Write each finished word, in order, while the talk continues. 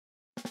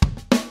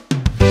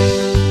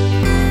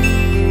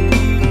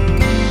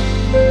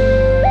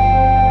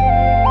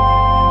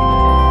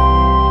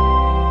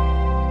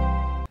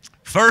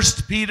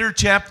1 Peter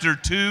chapter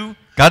 2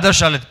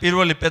 გადაშალეთ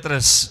პირველი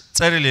პეტრეს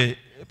წერილი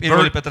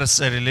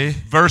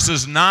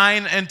verses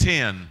 9 and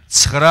 10.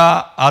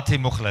 9-10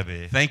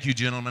 მუხლები. Thank you,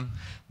 gentlemen.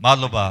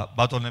 მადლობა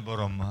ბატონებო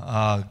რომ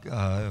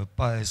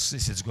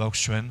ისიც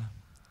გვაქვს ჩვენ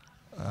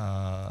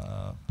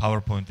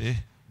PowerPoint-ი.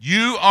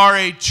 You are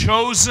a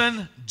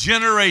chosen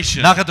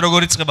generation. ნახეთ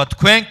როგორ იწყება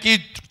თქვენ კი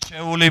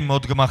რჩეული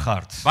მოდგმა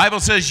ხართ. Bible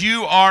says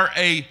you are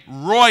a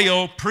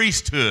royal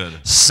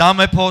priesthood.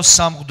 სამეფო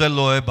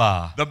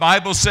სამღვდელოება. The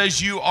Bible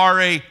says you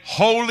are a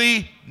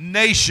holy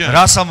nation.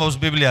 რას ამბობს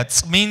ბიბლია?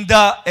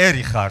 წმინდა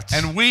ერი ხართ.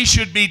 And we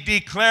should be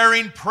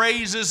declaring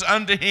praises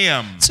unto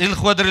him.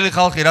 წილხვედრილი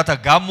ხალხი რათა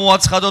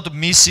გამოაცხადოთ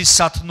მისი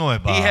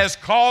სათნოება. He has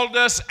called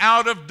us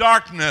out of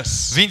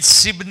darkness ვინც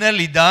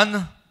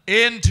სიბნელიდან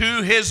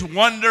into his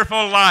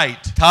wonderful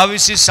light.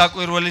 თავისი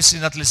საკვირველი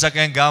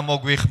სინათლისაკენ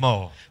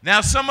გამოგვიხმო.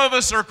 Now some of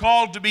us are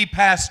called to be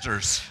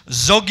pastors.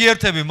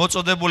 ზოგიერთები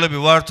მოწოდებულები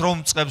ვართ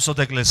რომ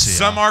წებსოთ ეკლესია.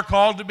 Some are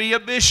called to be a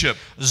bishop.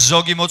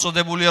 ზოგი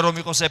მოწოდებულია რომ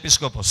იყოს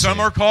ეპისკოპოსი. Some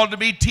are called to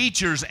be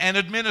teachers and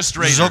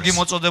administrators. ზოგი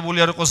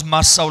მოწოდებულია რომ იყოს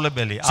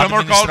მასწავლებელი,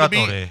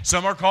 ადმინისტრატორი.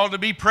 Some are called to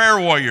be prayer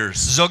warriors.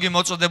 ზოგი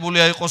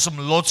მოწოდებულია იყოს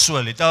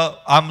მლოცველი და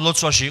ამ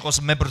მლოცვაში იყოს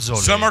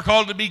მებრძოლი. Some are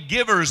called to be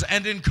givers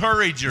and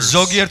encouragers.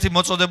 ზოგიერთი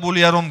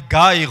მოწოდებულია რომ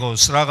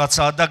გაიღოს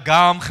რაღაცა და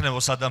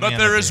გაამხნევოს But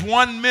there is ადამიანები.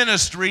 one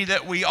ministry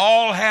that we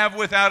all have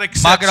without მაგრამ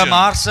exception.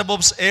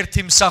 არსებობს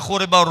ერთი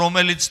მსახურება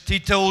რომელიც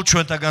თითოეულ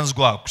ჩვენთაგანს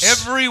გვაქვს.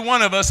 Every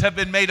one of us have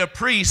been made a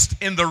priest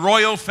in the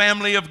royal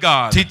family of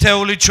God.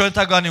 თითოეული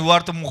ჩვენთაგანი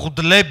ვართ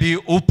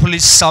მღვდლები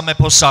უფლის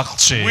სამეფო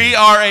სახლში. We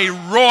are a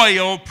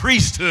royal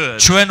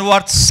priesthood. ჩვენ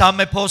ვართ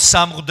სამეფო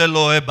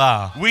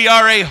სამღვდელოება. We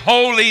are a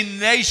holy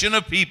nation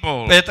of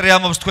people. პეტრე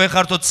ამბობს თქვენ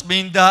ხართო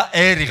წმინდა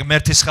ერი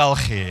ღმერთის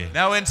ხალხი.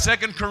 Now in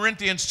 2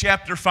 Corinthians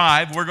chapter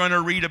 5 we're going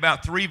to read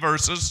about 3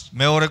 verses.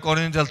 მეორე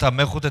კორინთელთა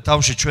მეხუთე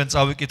თავში ჩვენ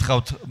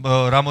წავიკითხავთ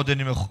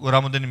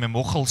რამოდენიმე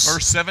მუხლს.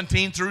 Verse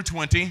 17 through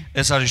 20.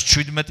 ეს არის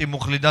 17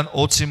 მუხლიდან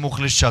 20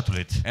 მუხლის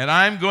ჩათვლით. And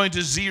I'm going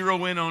to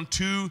zero in on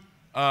two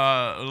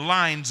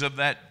lines of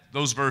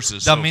those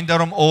verses. და მინდა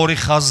რომ ორი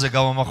ხაზზე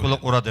გავამახვილო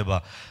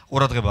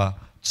ყურადღება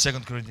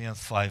 2 Corinthians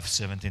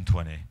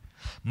 5:17-20.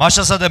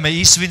 მაშასადე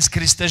მე ის ვინც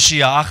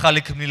ქრისტეშია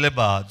ახალი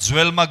ქმნილებაა,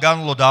 ძველმა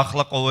განვლო და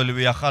ახლა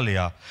ყოველივე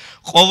ახალია.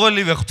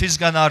 ყოველივე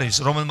ღვთისგან არის,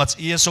 რომელმაც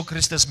იესო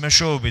ქრისტეს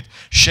მეშვეობით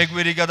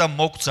შეგვირიგა და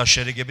მოგცა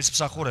შერიგების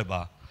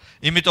მსახურება.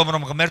 იმიტომ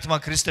რომ ღმერთმა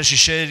ქრისტეში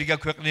შეერიგა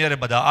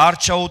ქვეყნიერება და არ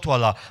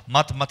ჩაუთვალა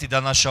მათი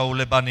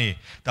დანაშაულებანი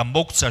და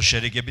მოგცა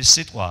შერიგების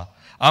სიტყვა.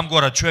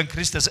 ამგვარად ჩვენ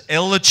ქრისტეს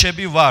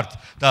ელჩები ვართ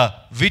და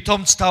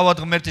ვითომც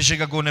თავად ღმერთი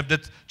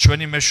შეგაგონებდეთ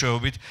ჩვენი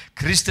მეშვეობით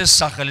ქრისტეს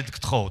სახელით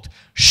გთხოვთ,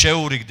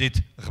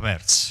 შეურიგდით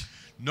ღმერთს.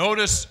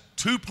 Notice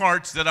two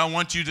parts that I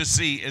want you to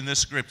see in this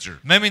scripture.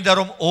 მე მინდა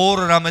რომ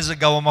ორ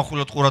რამეზე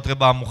გავამახვილოთ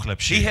ყურადღება ამ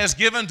მუხლებში. He has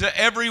given to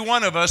every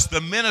one of us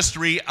the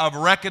ministry of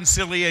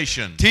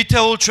reconciliation.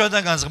 თითოეულ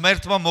ჩვენთაგანს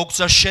ღმერთმა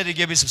მოგცა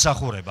შერიგების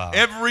მსახურება.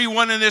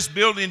 Everyone in this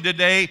building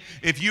today,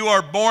 if you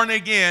are born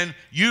again,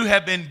 you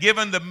have been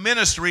given the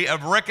ministry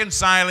of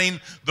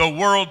reconciling the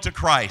world to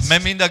Christ. მე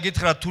მინდა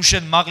გითხრა თუ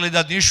შენ მაღლი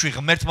და ნიშვი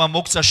ღმერთმა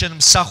მოგცა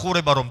შენ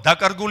მსახურება რომ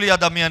დაკარგული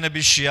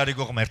ადამიანების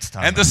შეარიგო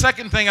ღმერთთან. And the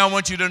second thing I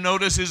want you to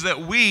notice is that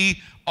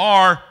we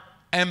are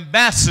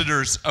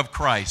ambassadors of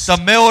Christ. და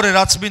მეორე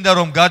რაც მინდა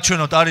რომ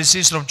გაჩვენოთ არის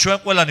ის რომ ჩვენ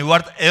ყველანი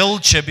ვართ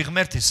ელჩები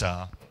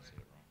ღმერთისა.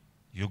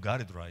 You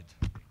got it right.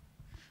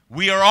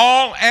 We are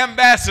all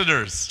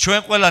ambassadors.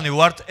 ჩვენ ყველანი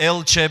ვართ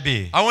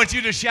ელჩები. I want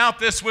you to shout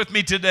this with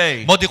me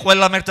today. მოდი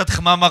ყველამ ერთად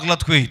ხმამაღლა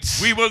თქვით.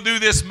 We will do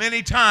this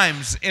many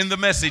times in the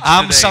message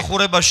ამ today.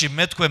 მსახურებაში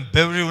მე თქვენ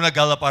ბევრი უნდა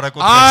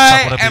გალაპარაკოთ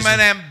I am an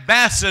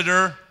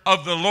ambassador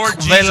of the Lord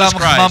Jesus ყველამ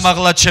Christ.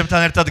 ხმამაღლა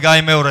ჩემთან ერთად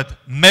გაიმეორეთ.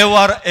 მე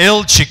ვარ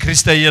ელჩი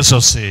ქრისტე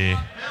იესოსი.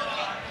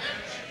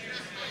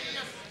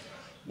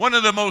 One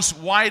of the most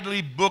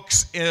widely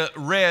books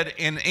read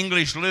in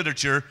English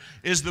literature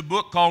is the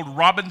book called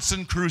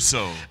Robinson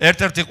Crusoe.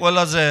 ერთ-ერთი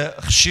ყველაზე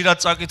ხშირად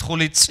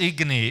წაკითხული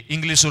წიგნი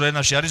ინგლისურ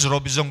ენაში არის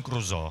რობინსონ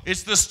კრუზო.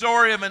 It's the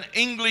story of an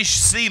English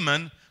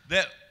seaman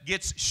that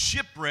gets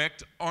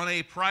shipwrecked on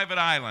a private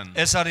island.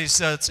 ეს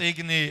არის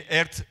წიგნი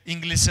ერთ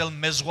ინგლისელ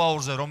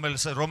მეზღვაურზე,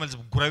 რომელიც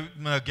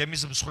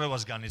გემის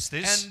მსხრევას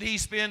განიცდის. And he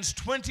spends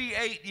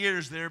 28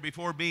 years there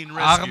before being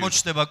rescued.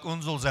 აღმოჩნდება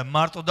კუნძულზე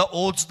მარტო და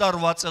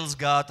 28 წელს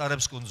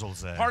გაატარებს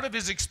კუნძულზე. Part of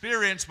his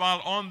experience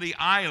while on the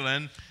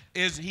island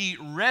is he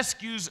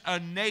rescues a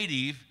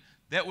native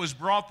that was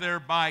brought there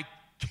by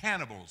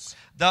cannibals.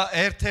 და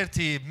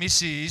ერთ-ერთი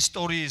მისი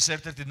ისტორიის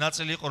ერთ-ერთი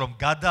ნაწილი იყო რომ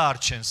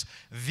გადაარჩენს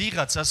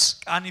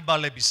ვიღაცას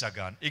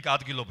კანიბალებისაგან, იქ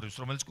ადგილობრივს,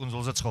 რომელიც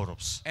კუნძულზე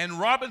ცხოვრობს. And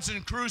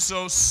Robinson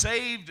Crusoe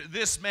saved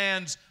this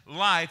man's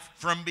life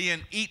from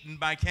being eaten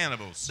by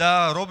cannibals.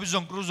 და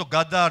რობინსონ კრუზო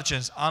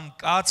გადაარჩენს ამ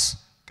კაცს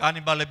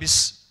კანიბალების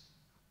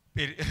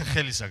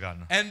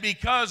ხელისაგან. And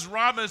because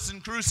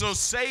Robinson Crusoe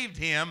saved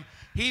him,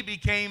 he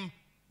became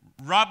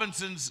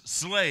Robinson's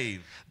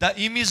slave. და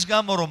იმის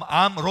გამო რომ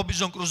ამ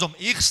რობინსონ კრუზომ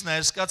იხსნა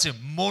ეს კაცი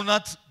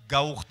მონად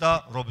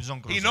გაუხდა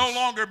რობინზონ He no კრუზოს.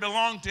 longer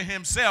belonged to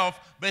himself,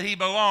 but he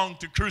belonged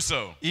to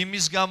Crusoe.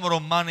 იმის გამო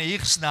რომ მან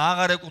იხსნა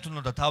აღარ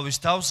ეკუთვნოდა თავის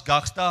თავს,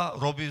 გახდა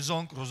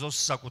რობინზონ კრუზოს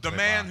The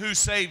man საკუთრება. who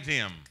saved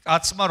him.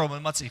 კაცმა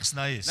რომელმაც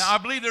იხსნა ის. Now I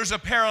believe there's a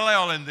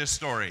parallel in this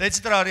story.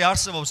 ეცით რა არის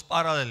არსებობს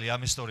paralleli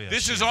am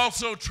This is ისტორიაში.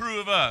 also true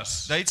of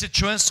us. და იცით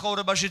ჩვენ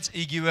ცხოვრებაშიც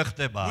იგივე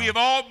ხდება. We have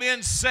all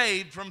been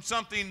saved from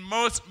something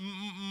more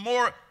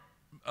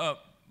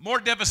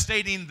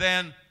devastating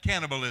than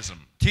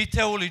cannibalism.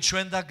 თითეული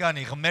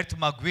ჩვენდაგანი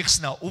ღმერთმა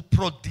გვიხსნა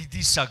უფრო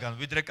დიდისაგან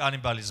ვიდრე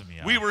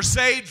კანიბალიზმია. We were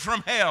saved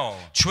from hell.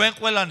 ჩვენ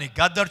ყველანი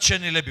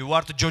გადარჩენილები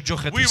ვართ We were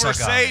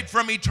ჯოჯოხეთისაგან. saved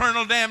from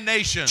eternal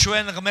damnation.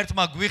 ჩვენ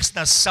ღმერთმა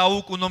გვიხსნა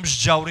საუკუნო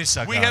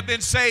მსჯავრისაგან. We have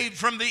been saved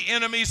from the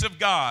enemies of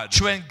God.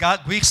 ჩვენ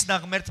გვიხსნა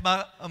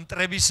ღმერთმა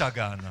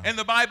მტრებისაგან. And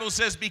the Bible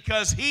says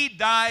because he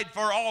died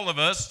for all of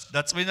us,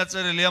 და წმინდა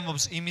წერილი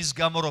ამბობს იმის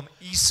გამო რომ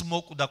ის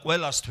მოკვდა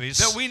ყველასთვის.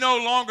 that we no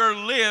longer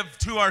live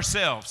to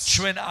ourselves,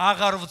 ჩვენ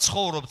აღარ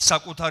ვცხოვრობთ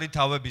საკუთარი but we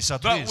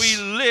თავებისათვის.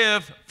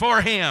 live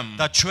for him.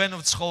 და ჩვენ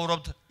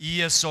ვცხოვრობთ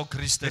იესო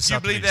If you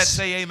believe that, ქრისტესათვის.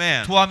 say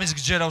amen. თუ ამის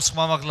გჯერავს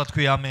ხმამაღლა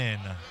თქვი ამენ.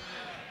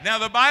 Now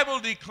the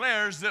Bible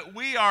declares that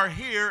we are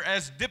here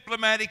as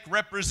diplomatic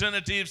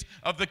representatives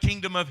of the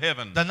kingdom of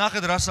heaven. და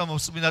ნახეთ რას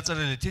ამბობს წმინდა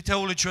წერილი.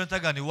 თითეული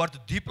ჩვენთაგანი ვართ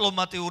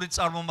დიპლომატიური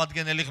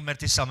წარმომადგენელი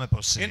ღმერთის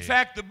სამეფოსი. In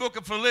fact, the book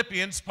of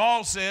Philippians,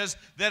 Paul says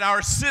that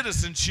our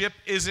citizenship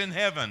is in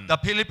heaven. და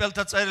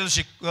ფილიპელთა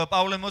წერილში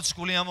პავლე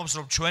მოციქული ამბობს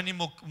რომ ჩვენი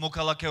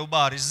მოქალაქეობა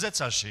არის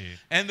ზეცაში.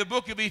 And the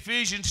book of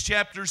Ephesians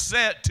chapter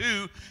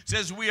 2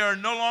 says we are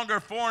no longer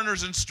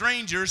foreigners and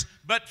strangers,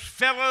 but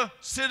fellow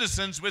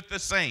citizens with the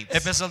saints.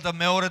 ეფესელთა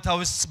მეორე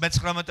თავის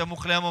 19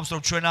 მუხლე ამბობს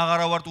რომ ჩვენ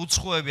აღარა ვართ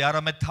უცხოები,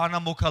 არამედ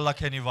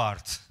თანამოქალაქენი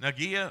ვართ. Now,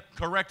 Gia,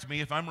 correct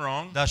me if I'm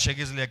wrong, და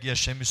შეგიძლია გია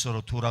შემისო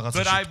რომ თუ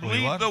but I რაღაცაში თქვი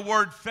believe ვარ. the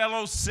word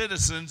fellow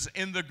citizens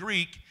in the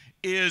Greek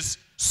is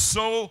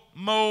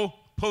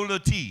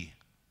somopoliti,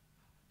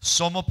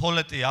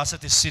 სომოპოლეტი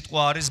ასეთი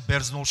სიტყვა არის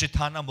ბერძნულში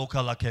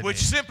თანამოქალაქენი. which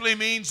simply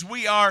means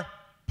we are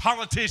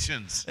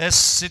politicians. ეს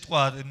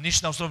სიტყვა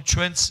ნიშნავს რომ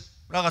ჩვენც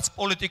რაღაც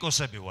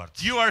პოლიტიკოსები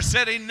ვართ. You are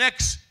sitting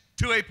next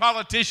to a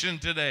politician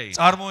today.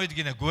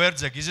 წარმოიდგინე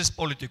გვერდზე გიზის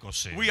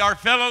პოლიტიკოსი. We are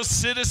fellow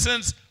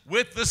citizens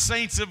with the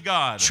saints of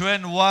God.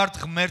 ჩვენ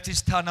ვართ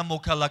ღმერთის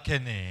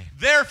თანამოქალაქენი.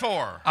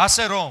 Therefore,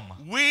 ასე რომ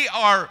we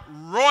are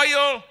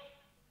royal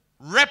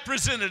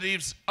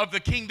representatives of the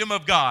kingdom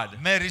of God.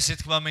 მე რისი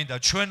თქმა მინდა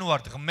ჩვენ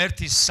ვართ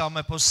ღმერთის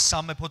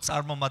სამეფო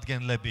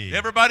წარმომადგენლები.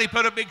 Everybody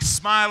put a big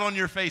smile on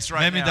your face მე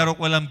right მინდა now. რომ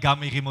ყველამ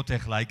გამიღიმოთ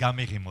ახლა,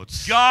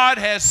 გამიღიმოთ. God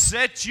has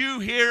set you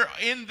here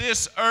in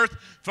this earth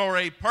for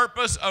a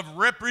purpose of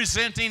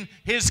representing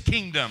his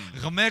kingdom.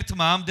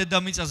 ღმერთმა ამ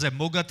დედამიწაზე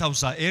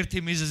მოგათავსა ერთი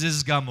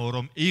მიზეზის გამო,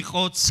 რომ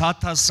იყოთ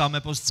სათა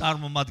სამეფოს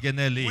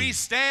წარმომადგენელი. We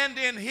stand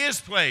in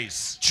his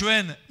place.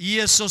 ჩვენ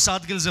იესოს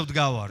ადგილზე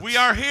ვდგავართ. We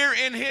are here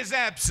in his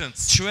absence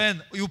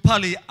ჩვენ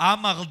უფალი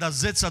ამაღლდა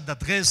ზეცად და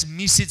დღეს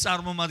მისი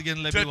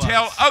წარმომადგენლები to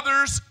tell ვართ.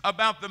 others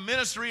about the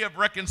ministry of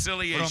რომ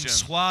reconciliation.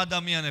 სხვა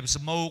ადამიანებს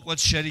მოუყვეთ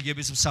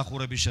შერიგების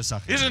მსახურების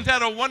შესახებ. Isn't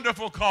that a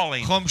wonderful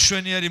calling? ხომ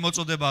მშვენიერი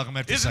მოწოდება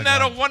Isn't that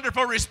a ღმერთისაგან?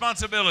 wonderful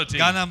responsibility?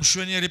 განა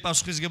მშვენიერი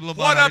პასუხისგებლობა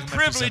What a არის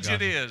privilege it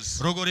ღმერთისაგან. is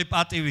როგორი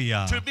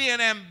პატივია to be an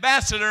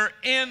ambassador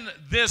in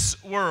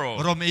this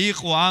world. რომ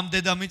იყო ამ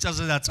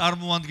დედამიწაზე და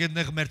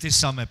წარმოადგენდნენ ღმერთის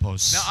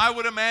სამეფოს. Now, I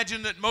would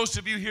imagine that most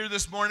of you here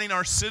this morning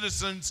are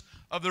citizens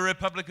of the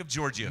Republic of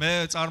Georgia.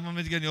 მე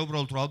წარმომიდგენი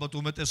უბრალოდ რომ ალბათ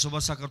უმეტესობა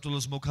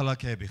საქართველოს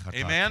მოქალაქეები ხართ.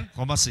 Amen.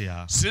 ხომ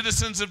ასეა?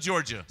 Citizens of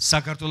Georgia.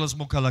 საქართველოს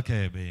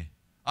მოქალაქეები.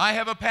 I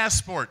have a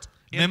passport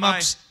Me in my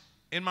maქვს-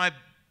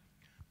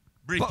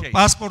 briefcase.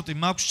 პასპორტი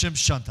მაქვს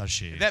ჩემს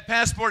ჩანთაში. That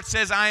passport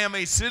says I am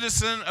a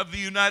citizen of the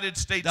United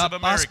States და of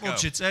America.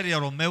 პასპორტში წერია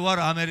რომ მე ვარ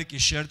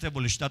ამერიკის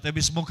შეერთებული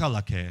შტატების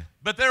მოქალაქე.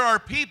 But there are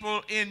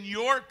people in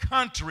your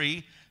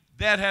country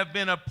that have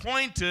been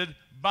appointed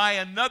by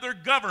another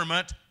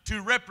government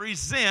to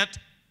represent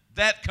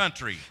that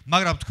country.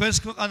 მაგრამ თქვენს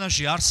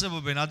ქვეყანაში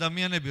არსებობენ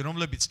ადამიანები,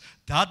 რომლებიც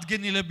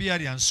დადგენილები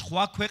არიან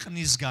სხვა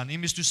ქვეყნისგან,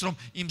 იმისთვის რომ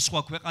იმ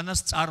სხვა ქვეყანას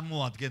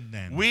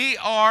წარმოადგენდნენ. We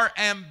are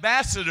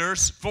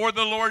ambassadors for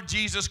the Lord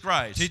Jesus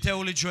Christ.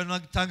 თითეული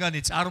ჩვენთაგანი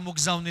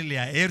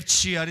წარმოგზავნილია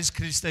ელჩი არის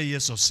ქრისტე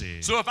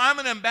იესოსი. So if I'm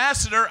an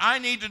ambassador, I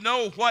need to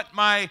know what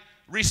my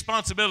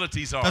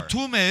responsibilities და are.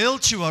 თუ მე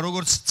ელჩი ვარ,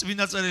 როგორც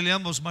წმინდა წერილი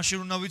ამბობს,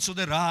 მაშინ უნდა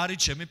ვიცოდე რა არის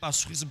ჩემი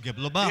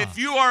პასუხისმგებლობა. If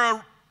you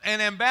are an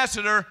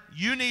ambassador,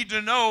 you need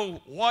to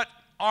know what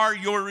are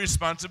your თუ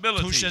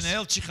responsibilities. შენ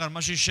ელჩი ხარ,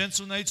 მაშინ შენც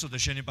უნდა იცოდე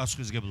შენი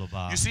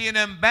პასუხისმგებლობა. You see, an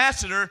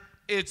ambassador,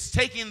 it's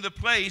taking the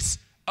place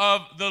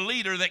of the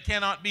leader that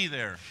cannot be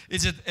there.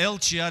 იცით,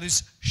 ელჩი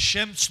არის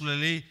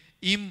შემცვლელი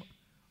იმ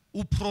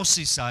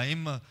უფროსისა,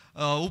 იმ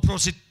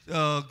უფროსი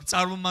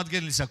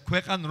წარმომადგენლისა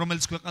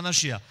რომელიც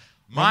ქვეყანაშია,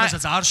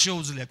 რომელსაც არ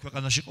შეუძლია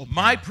ქვეყანაში ყოფნა.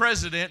 My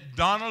president,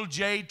 Donald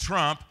J.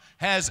 Trump,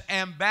 has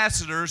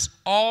ambassadors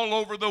all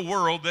over the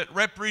world that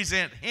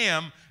represent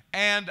him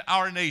and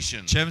our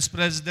nation. ჩემს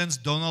პრეზიდენტს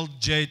დონალდ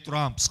ჯეი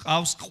ტრამპს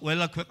ყავს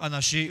ყველა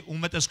ქვეყანაში,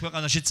 უმეტეს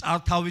ქვეყანაში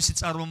თავისი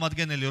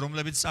წარმომადგენელი,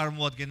 რომლებიც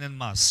წარმოადგენენ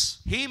მას.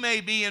 He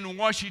may be in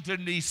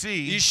Washington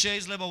D.C. ის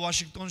შეიძლება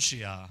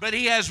ვაშინგტონშია. but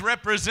he has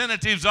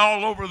representatives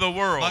all over the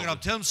world.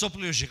 მაგრამ თელ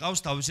მსოფლიოში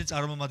ყავს თავისი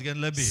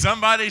წარმომადგენლები.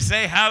 Somebody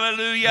say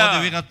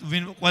hallelujah.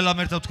 მოდი ყველამ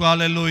ერთად თქვა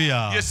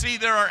ჰალელუია. You see,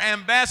 there are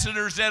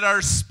ambassadors that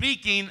are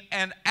speaking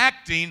and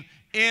acting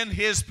in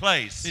his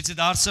place. იცით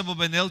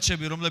არსებობენ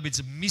ელჩები, რომლებიც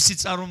მისი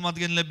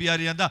წარმომადგენლები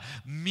არიან და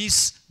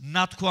მის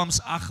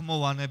ნათქვამს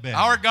ახმოვანებენ.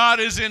 Our God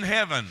is in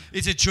heaven.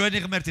 იცით ჩვენი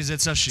ღმერთი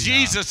ზეცაშია.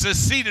 Jesus is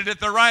seated at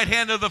the right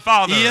hand of the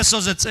Father.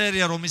 იესოზე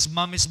წერია, რომ ის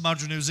მამის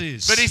მარჯვნივ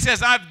ზის. But he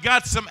says, I've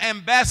got some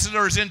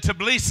ambassadors in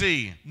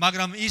Tbilisi.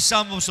 მაგრამ ის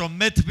ამბობს, რომ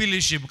მე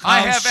თბილისში I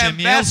მყავს have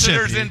ჩემი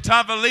ambassadors in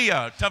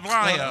ელჩები.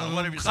 Tbilisi,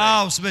 whatever you say.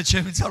 მყავს მე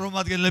ჩემი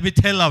წარმომადგენლები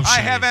თელავში.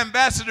 I have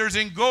ambassadors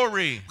in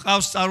Gori.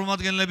 მყავს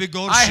წარმომადგენლები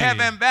გორში. I have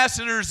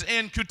ambassadors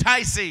in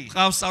Kutaisi,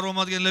 მყავს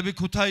წარმომადგენლები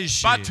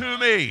ქუთაისში.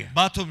 Batumi.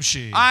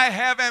 ბათუმში. I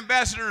have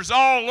ambassadors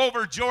all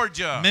over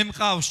Georgia მე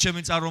მყავს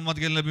ჩემი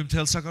წარმომადგენლები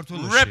მთელ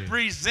საქართველოში.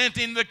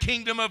 representing the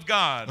kingdom of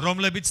God.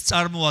 რომლებიც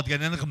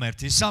წარმოადგენენ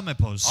ღმერთის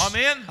სამეფოს.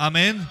 Amen.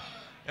 ამენ.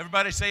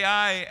 Everybody say,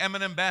 I am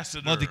an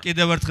ambassador. მოდი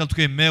კიდევ ერთხელ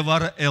თქვი მე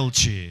ვარ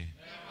ელჩი.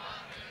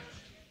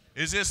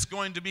 Is this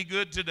going to be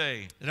good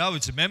today? რა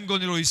ვიცი, მე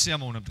მგონი რომ ისე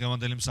ამოვნებ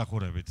დღევანდელი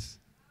მსახურებით.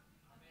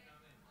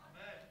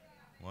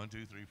 1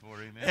 2 3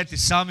 4 amen. 1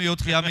 3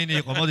 4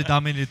 ამინი იყო. მოდით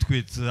ამინი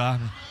თქვით.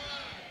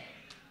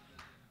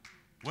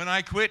 When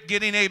I quit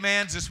getting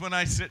amens is when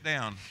I sit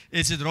down.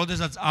 იცით,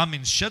 როდესაც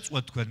ამინს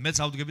შეწყვეტ თქვენ,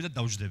 მეც ავდგები და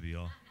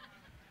დავждდებიო.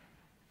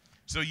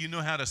 So you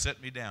know how to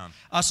set me down.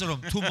 ასე რომ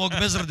თუ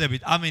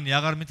მოგბეზრდებით, ამინი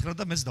აღარ მითხრა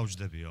და მეც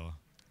დავждდებიო.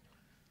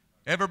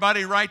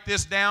 Everybody write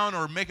this down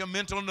or make a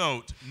mental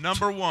note.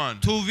 Number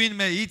 1. თუ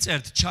ვინმე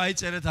იწერთ,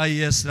 ჩაიწერეთ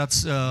აი ეს რაც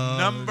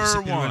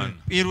Number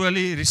 1.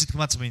 პირველი რისი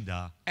თქმა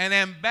წმინდა. An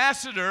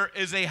ambassador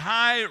is a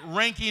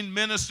high-ranking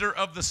minister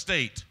of the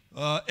state.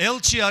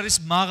 ელჩი არის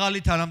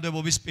მაღალი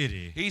თანამდებობის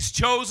პირი. He's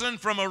chosen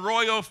from a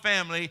royal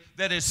family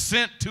that is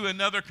sent to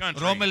another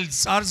country. რომელიც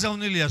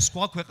წარზევნილია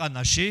სხვა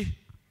ქვეყანაში.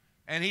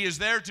 And he is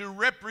there to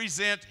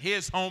represent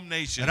his home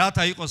nation.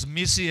 რათა იყოს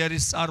მისი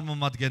ერის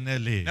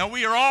წარმომადგენელი. Now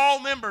we are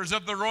all members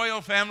of the royal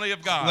family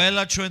of God.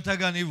 ყველა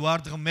ჩვენთაგანი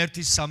ვართ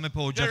ღმერთის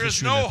სამეფო There ოჯახის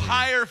is no შვილები.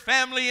 higher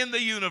family in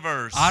the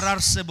universe. არ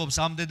არსებობს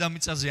ამ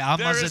დედამიწაზე There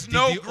ამაზე is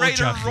no დიდი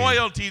greater ოჯახი.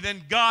 royalty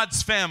than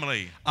God's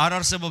family. არ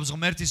არსებობს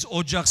ღმერთის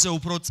ოჯახზე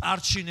უფრო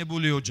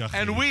წარჩინებული ოჯახი.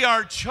 And we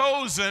are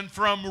chosen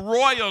from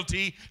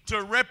royalty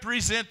to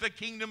represent the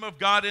kingdom of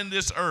God in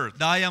this earth.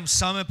 და აი ამ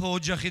სამეფო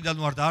ოჯახიდან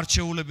ვართ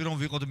არჩეულები, რომ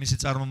ვიყოთ მისი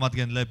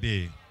წარმომადგენლები.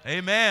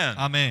 Amen.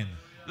 ამენ.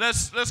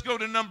 Let's go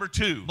to number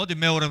 2. მოდი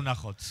მეორე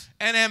ვნახოთ.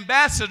 An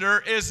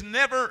ambassador is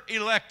never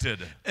elected.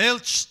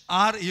 ელჩს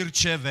არ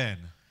ირჩევენ.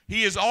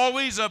 He is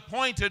always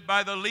appointed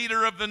by the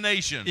leader of the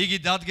nation. იგი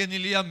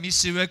დადგენილია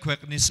მისივე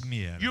ქვეყნის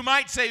მიერ. You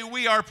might say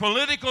we are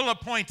political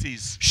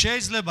appointees.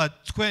 შეიძლება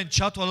თქვენ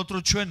ჩათვალოთ,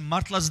 რომ ჩვენ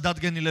მართლაც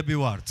დადგენილები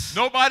ვართ.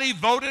 Nobody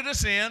voted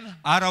us in.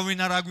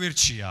 არავინ არ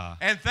აგვირჩია.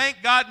 And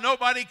thank God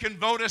nobody can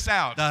vote us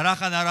out. და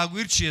რახან არ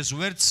აგვირჩიეს,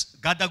 ვერც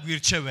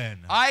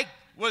გადაგვირჩევენ. I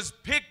was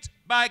picked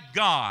by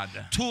God.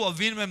 თუ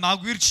ვინმე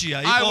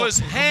მაგვირჩია, I იყო was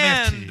ღმერთი.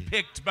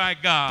 hand-picked by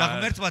და God.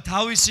 ღმერთმა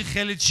თავისი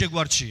ხელით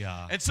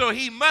შეგვარჩია. And so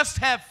he must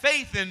have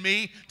faith in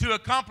me to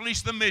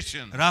accomplish the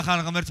mission.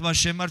 რახან ღმერთმა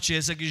შემარჩია,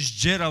 ესე იგი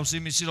სჯერავს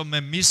იმისი, რომ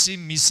მე მისი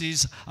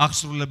მისიის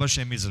აღსრულება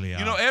შემიძლია.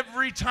 You know,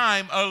 every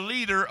time a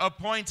leader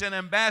appoints an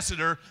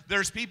ambassador,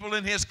 there's people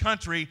in his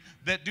country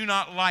that do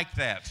not like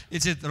that.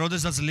 იცით,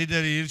 როდესაც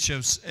ლიდერი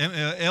ირჩევს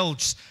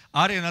ელჩს,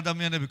 არიან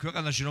ადამიანები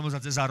ქვეყანაში,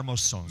 რომელსაც ეს არ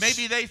მოსწონს.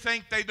 Maybe they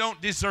think they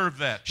don't deserve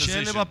that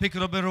position. შეიძლება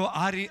ფიქრობენ, რომ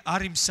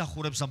არ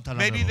იმსახურებს ამ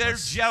Maybe they're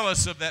თანამდებობას.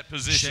 jealous of that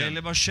position.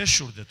 შეიძლება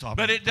შეშურდეთ ამ.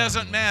 But it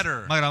doesn't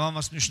matter. მაგრამ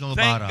ამას მნიშვნელობა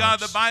Thank არ God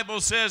the აქვს.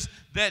 Bible says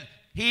that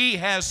He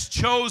has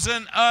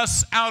chosen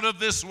us out of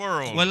this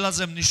world.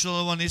 ყველაზე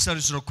მნიშვნელოვანი ის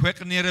არის, რომ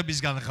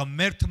ქვეყნიერებისგან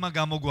ღმერთმა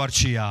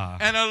გამოგვარჩია.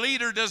 And a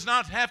leader does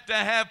not have to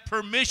have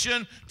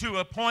permission to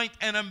appoint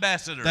an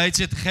ambassador. და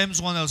იცით,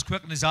 ხელმძღვანელს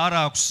ქვეყნის არ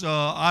აქვს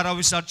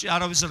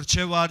არავის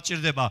რჩევა არ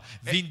ჭირდება,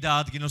 ვინ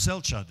დაადგინოს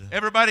ელჩად.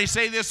 Everybody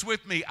say this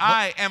with me.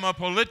 I am a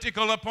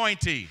political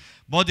appointee.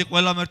 მოდი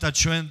ყველამ ერთად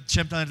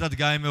ჩემთან ერთად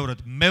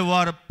გაიმეორეთ. მე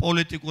ვარ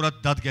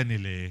პოლიტიკურად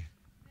დადგენილი.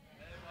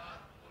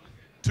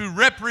 To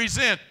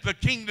represent the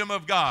kingdom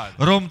of God.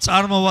 რომ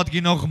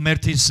წარმოვადგინო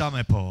ღმერთის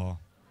სამეფო.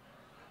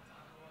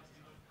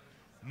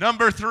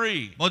 Number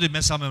 3. მოდი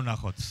მესამე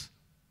ვნახოთ.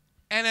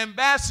 An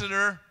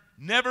ambassador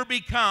never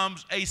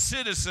becomes a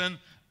citizen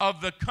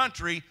of the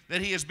country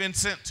that he has been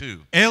sent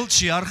to.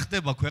 ელჩი არ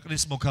ხდება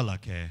ქვეყნის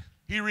მოქალაქე.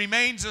 he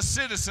remains a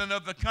citizen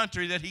of the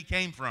country that he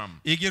came from.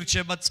 იგი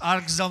რჩება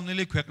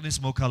წარგზავნილი ქვეყნის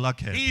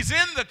მოქალაქე. He's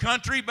in the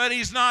country, but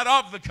he's not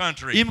of the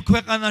country. იმ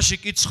ქვეყანაში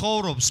კი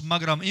ცხოვრობს,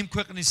 მაგრამ იმ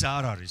ქვეყნის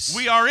არ არის.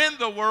 We are in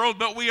the world,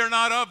 but we are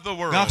not of the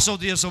world.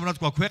 გახსოვდი ეს რომ რა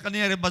თქვა,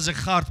 ქვეყნიერებაზე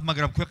ხართ,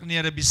 მაგრამ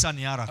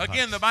ქვეყნიერებისანი არ ახართ.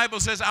 Again, the Bible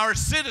says our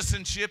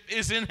citizenship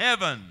is in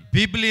heaven.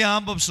 ბიბლია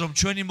ამბობს, რომ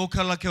ჩვენი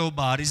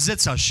მოქალაქეობა არის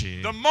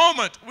ზეცაში. The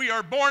moment we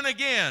are born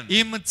again,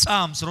 იმ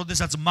წამს,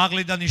 როდესაც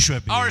მაღლიდან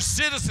იშვები. our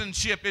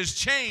citizenship is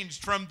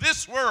changed from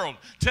this world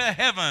to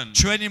heaven.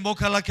 ჩვენი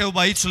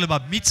მოქალაქეობა იცვლება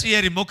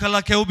მიწიერი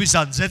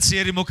მოქალაქეობისგან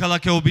ზეციერი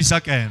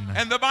მოქალაქეობისაკენ.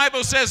 And the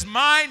Bible says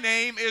my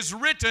name is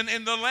written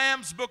in the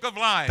Lamb's book of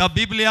life. და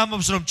ბიბლია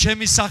ამბობს, რომ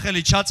ჩემი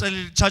სახელი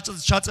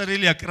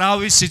ჩაწერილია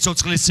კრავის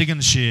სიცოცხლის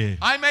წიგნში.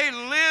 I may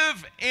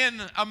live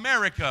in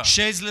America.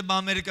 შეიძლება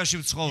ამერიკაში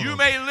You ვცხოვრო.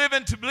 may live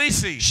in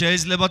Tbilisi.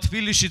 შეიძლება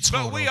თბილისში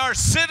But we ცხოვრო. are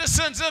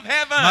citizens of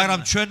heaven.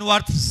 მაგრამ ჩვენ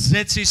ვართ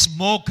ზეცის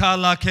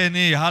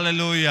მოქალაქენი.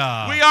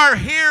 ჰალელუია. We are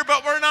here,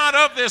 but we're not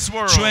of this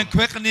world. ჩვენ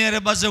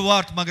ქვეყნიერებაზე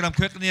ვართ, მაგრამ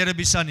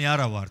ქვეყნიერებისანი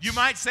არა ვართ. You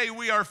might say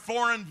we are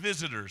foreign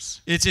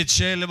visitors. იცით,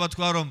 შეიძლება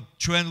თქვა, რომ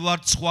ჩვენ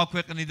ვართ სხვა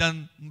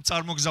ქვეყნიდან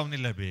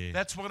წარმოგზავნილები.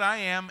 That's what I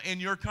am in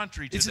your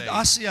country იცით, today.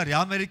 ასე არის,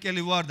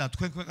 ამერიკელი ვარ და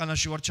თქვენ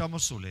ქვეყანაში ვარ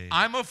ჩამოსული.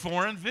 I'm a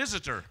foreign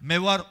visitor. მე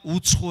ვარ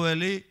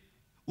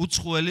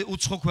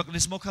უცხო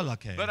ქვეყნის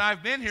მოქალაქე. But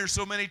I've been here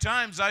so many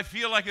times, I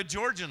feel like a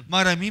Georgian.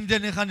 მაგრამ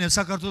იმდენი ხანია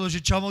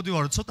საქართველოში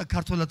ჩამოდივარ, ცოტა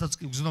ქართველათაც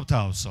კი ვგზნობ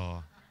თავს.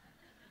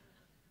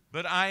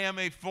 But I am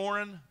a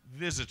foreign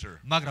visitor.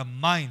 მაგრამ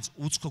მაინც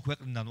უცხო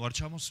ქვეყნიდან ვარ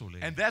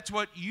ჩამოსული. And that's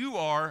what you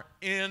are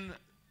in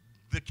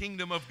the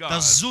kingdom of და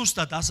God.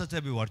 ზუსტად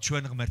ასეთები ვარ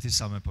ჩვენ ღმერთის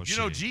სამეფოში. You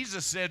know,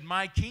 Jesus said,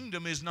 my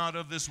kingdom is not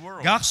of this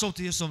world. გახსოვთ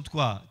ისომ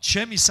თქვა,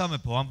 ჩემი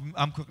სამეფო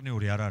ამ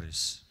ქვეყნიური არ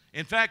არის.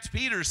 In fact,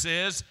 Peter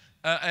says,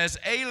 as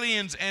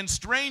aliens and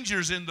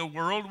strangers in the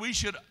world, we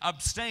should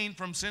abstain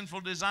from sinful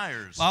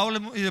desires.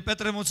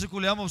 პეტრე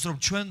მოციქული ამბობს, რომ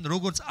ჩვენ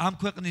როგორც ამ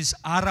ქვეყნის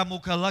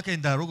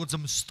არამოქალაქენი და როგორც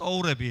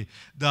მსტოვრები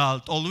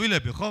და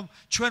ტოლვილები, ხო?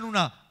 ჩვენ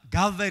უნდა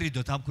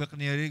გავვერიდოთ ამ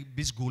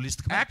ქვეყნიერების გულის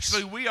თქმას.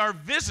 Actually, we are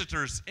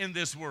visitors in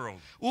this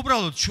world.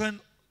 უბრალოდ ჩვენ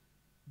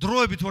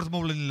დროებით ვართ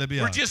მოვლენილები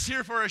We're აქ. just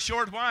here for a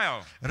short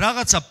while.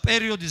 რაღაცა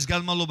პერიოდის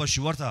განმავლობაში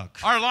ვართ აქ.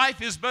 Our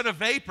life is but a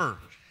vapor.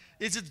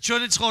 იცით,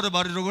 ჩვენი ცხოვრება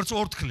არის როგორც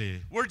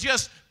ორთქლი. We're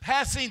just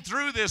passing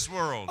through this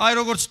world. აი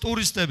როგორც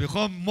ტურისტები,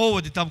 ხო,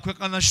 მოვედით ამ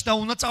ქვეყანაში და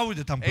უნდა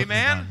წავიდეთ ამ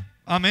ქვეყნიდან.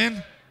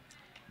 ამენ.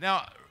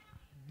 Now,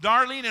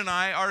 Darlene and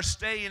I are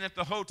staying at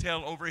the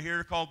hotel over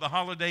here called the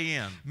Holiday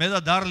Inn. მე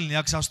და დარლინი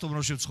აქ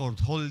სასტუმროში ვცხოვრობთ,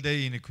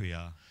 Holiday Inn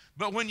ქვია.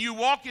 But when you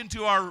walk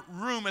into our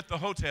room at the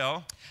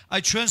hotel,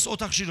 აი ჩვენს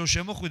ოთახში რო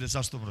შემოხვიდეთ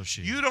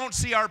სასტუმროში. you don't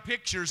see our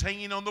pictures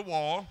hanging on the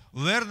wall.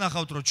 ვერ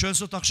ნახავთ, რომ ჩვენს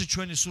ოთახში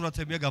ჩვენი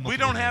სურათებია გამოყენებული. We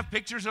don't have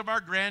pictures of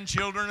our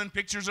grandchildren and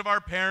pictures of our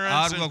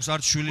parents. არ გვაქვს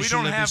არ We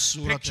don't have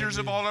შვილიშვილების pictures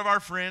of სურათები. all of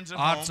our friends at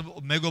არც home.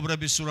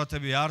 მეგობრების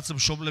სურათები, არც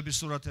მშობლების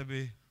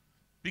სურათები.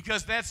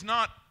 Because that's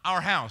not our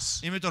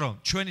house. იმიტომ რომ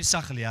ჩვენი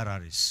სახლი არ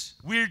არის.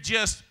 We're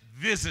just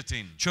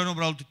visiting. ჩვენ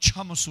უბრალოდ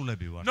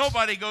ჩამოსულები ვართ.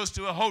 Nobody goes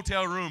to a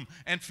hotel room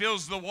and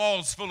fills the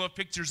walls full of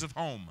pictures of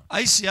home.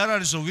 აი ეს არ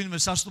არის რომ ვინმე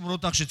სასტუმრო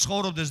ოთახში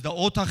ცხოვრობდეს და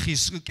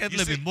ოთახის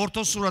კედლები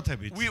მორთოს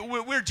სურათებით.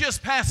 We're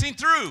just passing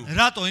through.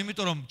 რატო?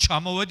 იმიტომ რომ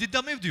ჩამოვედით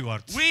და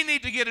მივდივართ. We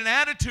need to get an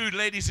attitude,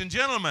 ladies and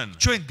gentlemen,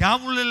 ჩვენ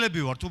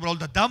გამვლელები ვართ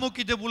უბრალოდ და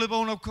დამოკიდებულება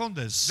უნდა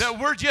გქონდეს. that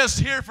we're just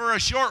here for a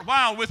short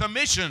while with a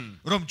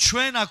mission რომ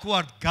ჩვენ აქ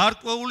ვართ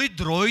გარკვეული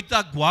დროით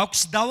და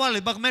გვაქვს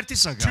დავალება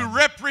ღმერთისაგან. to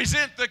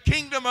represent the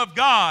kingdom of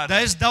God და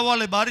ეს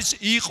დავალება არის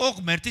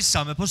იყო ღმერთის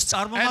სამეფოს and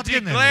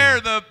წარმომადგენელი. declare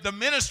the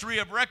ministry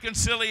of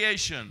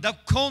reconciliation. და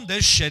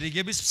გქონდეს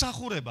შერიგების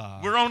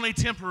მსახურება. We're only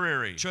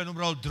temporary. ჩვენ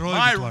უბრალოდ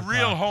My დროებით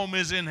real ვართ. home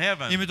is in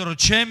heaven. იმიტომ რომ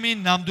ჩემი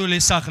ნამდვილი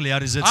სახლი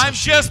არის I'm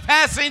ზეცაში. just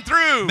passing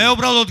through. მე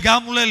უბრალოდ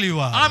გამვლელი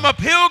ვარ. I'm a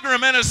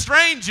pilgrim and a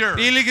stranger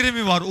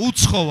პილიგრიმი ვარ,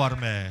 უცხო ვარ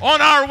მე.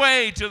 on our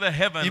way to the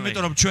heavenly.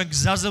 იმიტომ რომ ჩვენ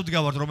გზაზე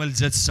ვდგავართ, რომელიც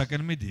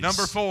ზეცისაკენ მიდის.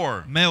 Number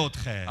 4.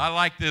 მეოთხე. I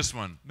like this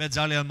one. მე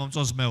ძალიან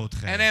მომწონს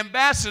მეოთხე. An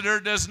ambassador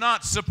does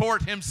not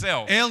support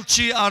himself.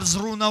 ელჩი არ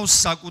ზრუნავს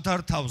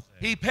საკუთარ თავზე.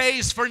 He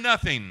pays for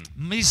nothing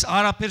მის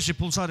არაფერში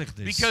ფულს არ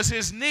იხდის. because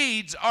his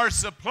needs are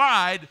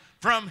supplied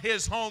from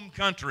his home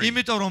country.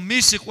 იმიტომ რომ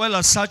მისი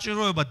ყველა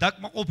საჭიროება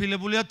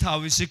დაკმაყოფილებულია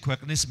თავისი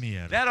ქვეყნის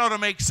მიერ. That ought to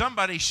make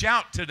somebody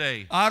shout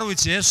today. არ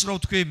ვიცი ეს რო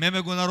თქვი, მე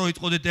მეგონა რომ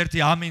იტყოდით ერთი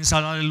ამინს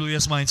ან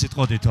ალელუიას მაინც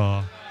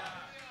იტყოდითო.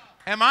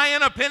 Am I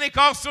in a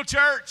Pentecostal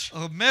church?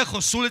 მე ხო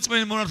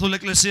სულიწმენი მონართულ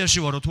ეკლესიაში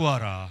ვარო თუ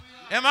არა?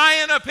 Am I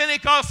in a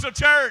Pentecostal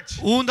church?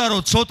 უნდა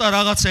რომ ცოტა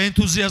რაღაცა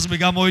ენთუზიაზმი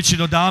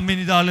გამოიჩინო და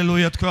ამინი და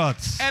ალელუია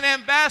თქვათ. An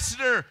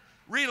ambassador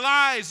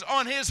relies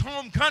on his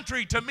home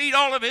country to meet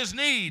all of his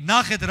needs.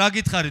 ნახეთ რა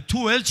გითხარი, თუ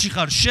ელჩი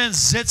ხარ, შენ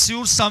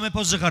ზეციურ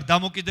სამეფოზე ხარ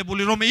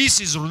დამოკიდებული, რომ ის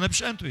იზრუნებს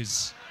შენთვის.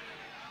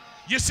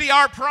 You see,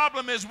 our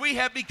problem is we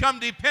have become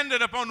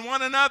dependent upon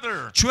one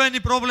another.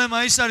 ჩვენი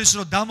პრობლემა ის არის,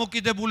 რომ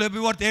დამოკიდებულები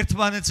ვართ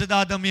ერთმანეთზე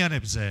და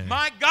ადამიანებზე.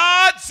 My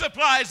God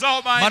supplies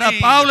all my მაგრამ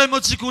needs. პავლე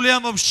მოციქული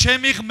ამბობს,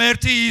 ჩემი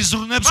ღმერთი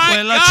იზრუნებს My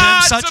ყველა God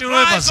ჩემს supplies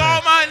საჭიროებაზე.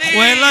 all my needs.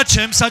 ყველა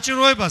ჩემს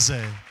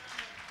საჭიროებაზე.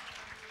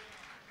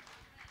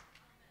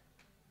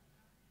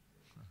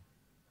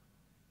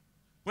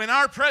 When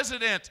our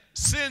president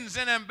sends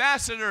an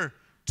ambassador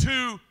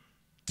to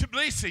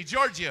Tbilisi,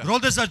 Georgia,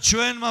 როდესაც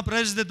ჩვენმა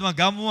პრეზიდენტმა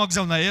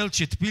გამოაგზავნა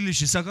ელჩი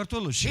თბილისში, he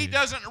საქართველოში,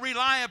 doesn't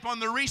rely upon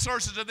the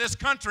resources of this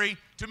country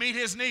to meet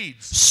his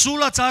needs.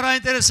 სულაც არ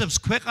აინტერესებს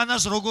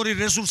ქვეყანას როგორი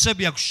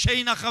რესურსები აქვს,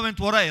 შეინახავენ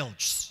თუ არა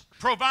ელჩს.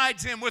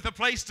 Provides him with a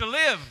place to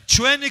live.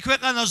 ჩვენი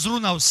ქვეყანა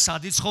ზრუნავს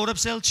სად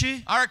იცხოვრებს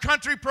ელჩი? Our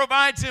country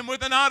provides him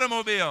with an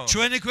automobile.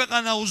 ჩვენი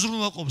ქვეყანა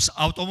უზრუნველყოფს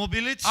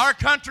ავტომობილით. Our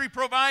country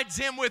provides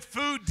him with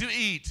food to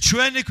eat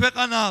ჩვენი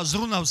ქვეყანა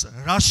ზრუნავს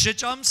რას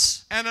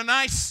შეჭამს and a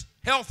nice,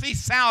 healthy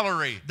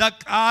salary. და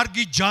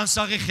კარგი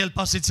ჯანსაღი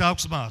ხელფასიც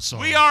აქვს მასო.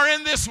 We are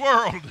in this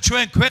world,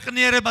 ჩვენ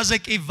ქვეყნიერებაზე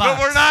კი but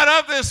we're ვართ. not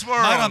of this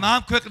მაგრამ world.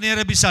 ამ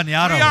ქვეყნიერებისანი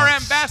არა We are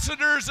ვართ.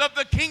 ambassadors of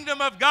the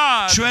kingdom of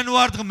God. ჩვენ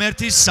ვართ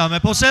ღმერთის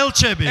სამეფოს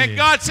ელჩები. And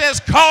God says,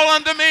 call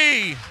unto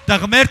me. და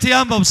ღმერთი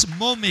ამბობს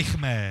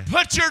მომიხმე.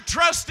 Put your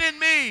trust in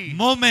me.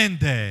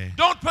 მომენდე.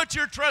 Don't put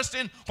your trust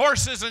in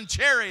horses and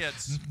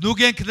chariots. ნუ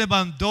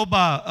გენქნება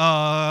ნდობა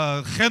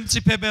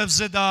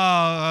ხელმწიფებებზე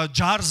და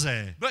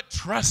ჯარზე. But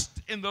trust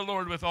in the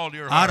Lord with all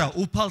your heart. არა,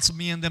 უფალს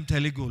მიენდე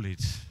მთელი გულით.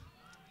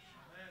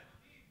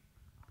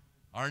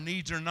 Our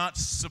needs are not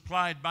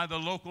supplied by the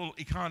local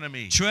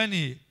economy.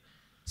 ჩვენი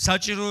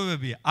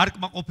საჭიროებები არ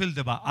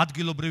კმაყოფილდება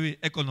ადგილობრივი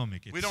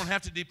ეკონომიკით. We don't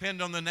have to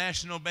depend on the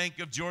National Bank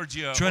of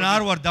Georgia ჩვენ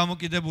არ ვარ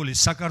დამოკიდებული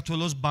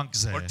საქართველოს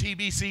ბანკზე. or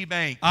TBC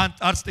Bank. ან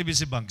არც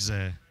TBC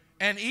ბანკზე.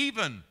 And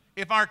even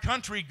if our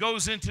country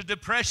goes into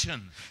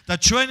depression, და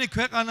ჩვენი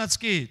ქვეყანაც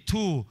კი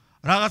თუ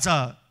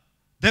რაღაცა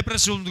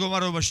დეპრესიულ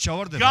მდგომარეობაში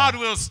ჩავარდება. God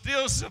will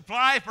still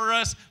supply for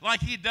us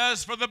like he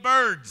does for the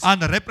birds. ან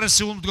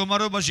რეპრესიულ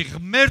მდგომარეობაში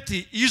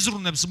ღმერთი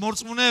იზრუნებს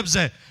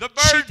მორწმუნეებზე, The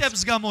birds- ჩიტებს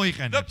The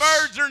გამოიყენებს.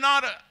 birds are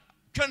not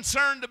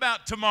concerned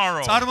about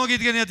tomorrow.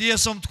 წარმოგიდგენიათ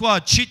იესომ თქვა,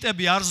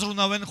 ჩიტები არ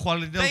ზრუნავენ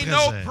ხვალინდელ They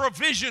know დღეზე.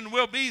 provision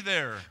will be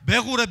there.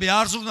 ბეღურები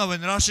არ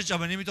ზრუნავენ რა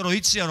შეჭამენ, იმიტომ რომ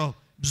იციან რომ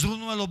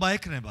ზრუნველობა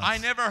ექნება. I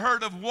never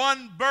heard of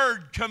one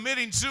bird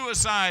committing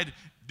suicide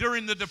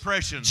during the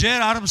depression.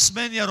 ჯერ არ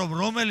მსმენია რომ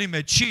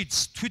რომელიმე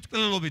ჩიტს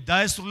თვითკვლელობით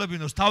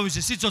დაესრულებინოს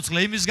თავისი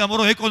სიცოცხლე იმის გამო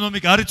რომ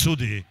ეკონომიკა არის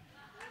ცუდი.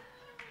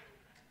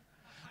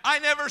 I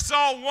never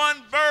saw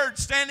one bird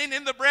standing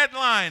in the bread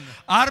line.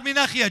 არ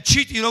მინახია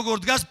ჩიტი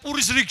როგორ დგას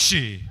პურის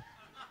რიგში.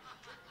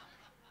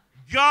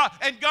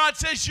 God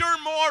says you're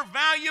more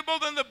valuable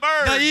than the და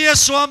bird.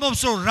 იესო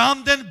ამბობს რომ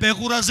რამდენ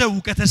ბეღურაზე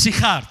უკეთესი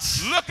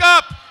ხართ. Look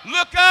up,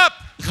 look up.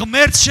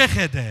 ღმერთს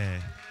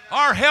შეხედე.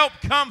 Our help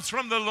comes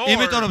from the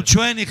იმიტომ რომ Lord.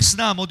 ჩვენი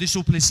ხსნა მოდის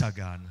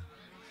უფლისაგან.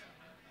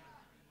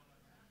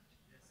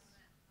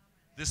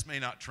 This may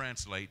not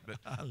translate, but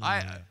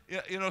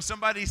Hallelujah.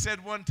 somebody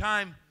said one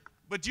time,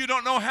 but you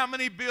don't know how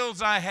many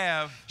bills I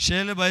have.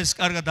 შეიძლება ეს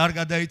კარგად არ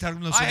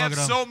გადაითარგმნოს, I have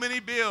მაგრამ so many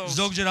bills.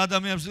 ზოგჯერ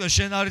ადამიანს ვთქვა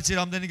შენ არ იცი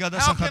რამდენი How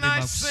გადასახადი can I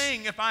მაქვს.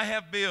 sing if I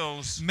have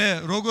bills? მე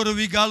როგორ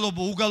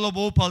ვიგალობო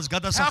უგალობო უფალს How can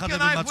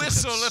გადასახადები I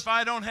whistle მაწუხებს. if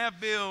I don't have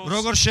bills?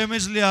 როგორ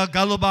შემიძლია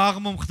გალობა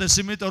აღმომხდეს,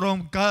 იმიტომ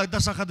რომ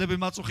გადასახადები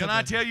Can I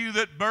მაწუხებენ. tell you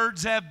that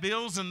birds have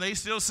bills and they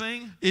still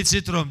sing?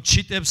 იცით რომ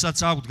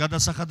ჩიტებსაც აქვთ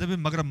გადასახადები,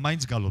 მაგრამ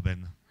მაინც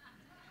გალობენ.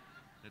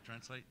 Did it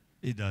translate?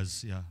 It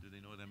does, yeah. Do they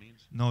know what that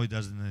means? No, it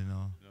doesn't,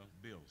 no. No,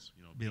 bills.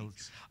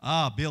 Bills.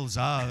 Bills,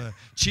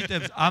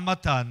 ჩიტებს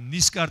ამათან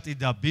ნისკარტი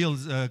და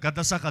bills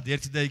გადასახადი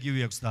ერთი და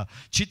იგივე აქვს და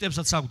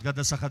ჩიტებსაც აქვთ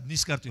გადასახადი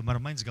ნისკარტიო,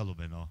 მაგრამ მაინც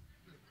გალობენო.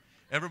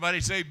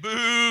 Everybody say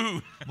boo.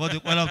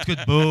 მოდი ყველა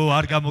ვთქვით ბუ,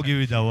 არ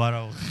გამოგივიდა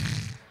ვარაო.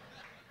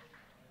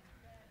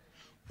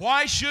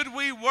 Why should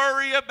we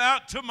worry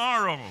about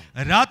tomorrow?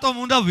 რატომ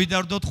უნდა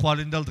ვიდარდოთ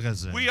ხვალინდელ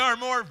დღეზე? We are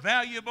more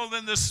valuable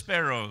than the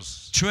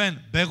sparrows. ჩვენ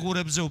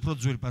ბეღურებზე უფრო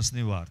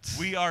ძვირფასნი ვართ.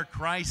 We are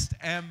Christ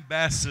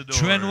ambassadors.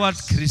 ჩვენ ვართ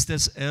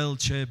ქრისტეს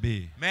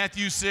ელჩები.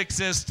 Matthew 6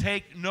 says,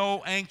 take no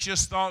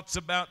anxious thoughts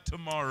about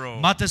tomorrow.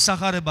 მათეს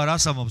სახარება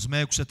რას ამბობს?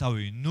 მე-6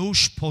 თავი. ნუ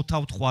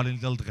შფოთავთ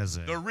ხვალინდელ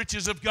დღეზე. The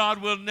riches of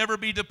God will never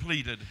be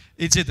depleted.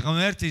 იცით,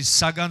 ღმერთის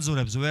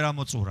საგანძურებს ვერ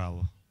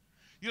ამოწურავ.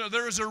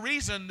 There is a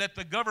reason that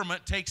the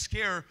government takes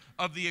care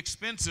of the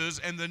expenses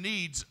and the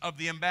needs of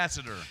the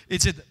ambassador.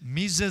 იცით,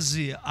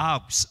 მიზეზი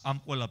აქვს ამ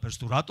ყველაფერს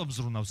თუ რატომ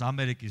ზრუნავს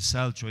ამერიკის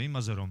საელჩო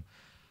იმაზე რომ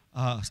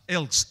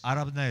ელჩს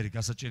არაბნაირი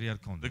გასაჭირი არ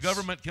The ქონდეს.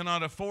 government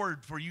cannot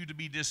afford for you to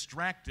be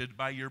distracted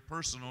by your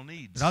personal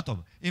needs.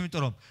 რატომ?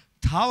 იმიტომ რომ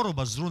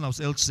თავრობა ზრუნავს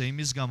ელჩზე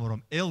იმის გამო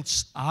რომ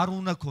ელჩს არ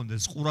უნდა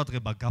ქონდეს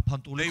ყურადღება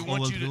გაფანტული They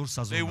want ყოველდღიურ you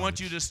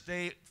საზრუნავში. to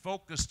stay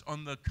focused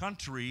on the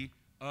country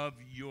of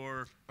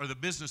or the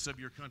business of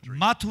your country.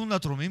 მათ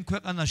უნდათ რომ იმ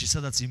ქვეყანაში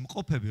სადაც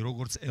იმყოფები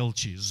როგორც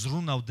ელჩი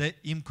ზრუნავდე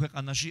იმ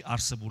ქვეყანაში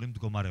არსებული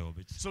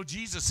მდგომარეობით. So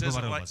Jesus says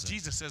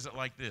it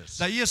like this.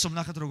 და იესომ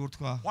ნახეთ როგორ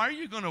თქვა. Why are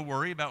you going to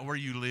worry about where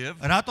you live?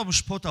 რატომ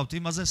შფოთავთ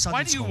იმაზე სად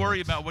Why do you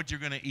worry იცხოვრებთ? about what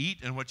you're going to eat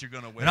and what you're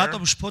going to wear?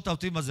 რატომ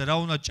შფოთავთ იმაზე რა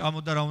უნდა ჭამო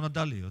და რა უნდა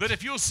დალიოთ? But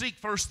if you'll seek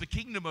first the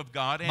kingdom of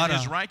God and მაგრამ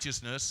his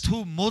righteousness,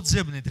 თუ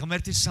მოძებნით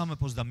ღმერთის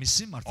სამეფოს და მის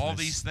all სიმართლეს,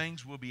 these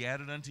things will be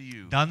added unto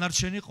you.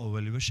 დანარჩენი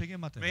ყოველივე May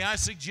შეგემატება. I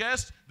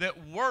suggest that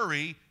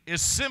worry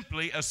is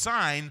simply a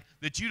sign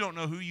that you don't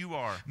know who you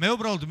are. მე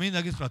უბრალოდ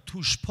მინდა გითხრა თუ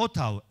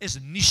შფოთავ ეს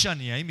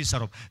ნიშანია იმისა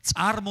რომ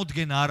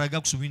წარმოდგენა არ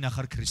აქვს ვინ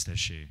ახარ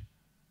ქრისტეში.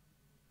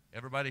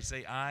 Everybody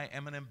say, I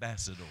am an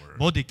ambassador.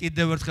 მოდი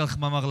კიდევ ერთხელ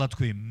ხმამაღლა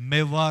თქვი,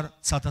 მე ვარ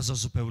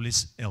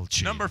სათავსოფლის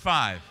ელჩი. Number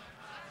 5.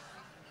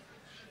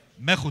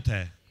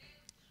 მეხუთე.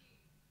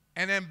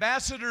 An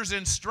ambassador's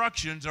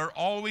instructions are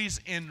always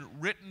in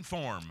written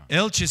form.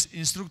 ელჩის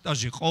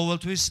ინსტრუქტაჟი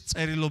ყოველთვის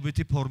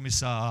წერილობითი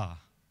ფორმისაა.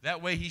 That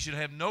way he should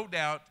have no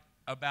doubt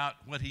about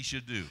what he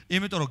should do.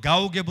 იმიტომ რომ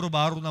გაუგებრობა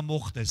არ უნდა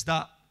მოხდეს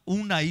და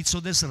უნდა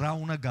იცოდეს რა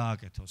უნდა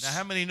გააკეთოს. Now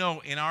how many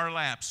know in our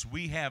laps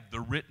we have the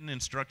written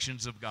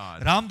instructions of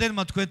God?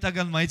 რამდენმა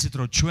თქვენთაგან მაიცით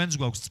რომ ჩვენს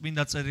გვაქვს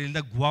წმინდა წერილი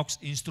და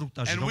გვაქვს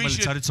ინსტრუქტაჟი And we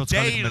რომელიც არის should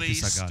ცოცხალი daily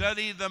ღმერთისაგან.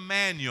 study the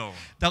manual.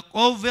 და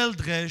ყოველ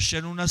დღე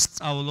შენ უნდა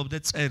სწავლობდე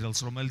წერილს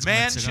რომელიც Man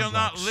ღმერთისაგან shall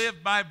not გვაქვს.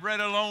 live by bread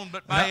alone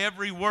but by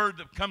every word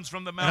that comes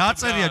from the რა mouth of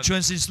წერია God.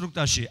 ჩვენს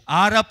ინსტრუქტაჟში?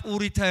 არა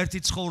პურითა ერთი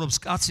ცხოვრობს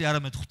კაცი,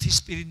 არამედ ღვთის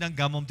პირიდან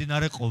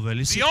გამომდინარე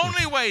ყოველი The სიტყვა.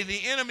 only way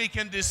the enemy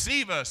can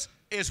deceive us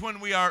is when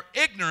we are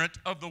ignorant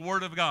of the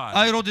word of God.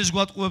 აი როდის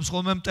გვატყუებს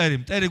ხოლმე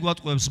მტერი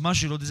გვატყუებს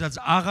მაშინ როდესაც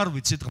აღარ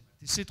ვიცით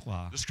ღმერთის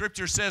სიტყვა. The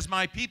scripture says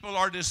my people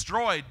are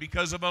destroyed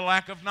because of a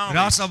lack of knowledge.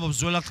 რას ამბობს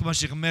ძველ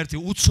თქმაში ღმერთი?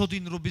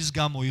 უცოდინრობის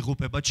გამო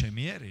იღუპება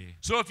ჩემი ერი.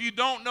 So if you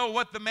don't know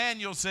what the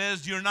manual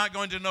says, you're not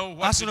going to know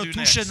what ასე to რომ do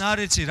თუ next. შენ არ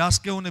იცი რას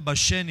გეუბნება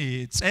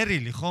შენი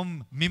წერილი,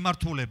 ხომ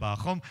მიმართულება,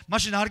 ხომ?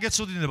 მაშინ არ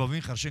გეცოდინება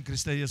ვინ ხარ შენ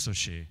ქრისტე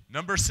იესოში.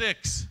 Number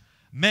 6.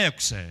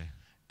 მეექვსე.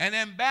 An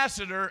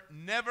ambassador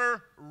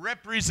never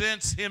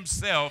represents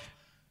himself.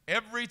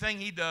 Everything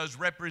he does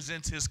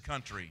represents his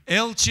country.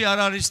 ელჩი არ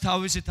არის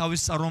თავისი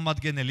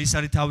წარმომადგენელი, ის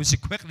არის თავისი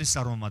ქვეყნის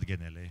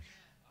წარმომადგენელი.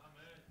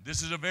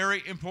 This is a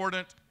very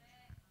important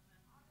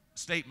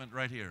statement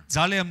right here.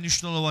 ძალიან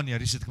მნიშვნელოვანია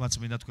რისი თქმა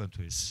წმინდა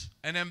თქვენთვის.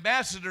 An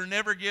ambassador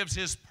never gives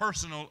his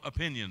personal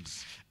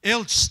opinions.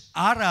 ელჩს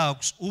არ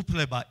აქვს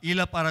უფლება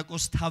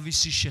ილაპარაკოს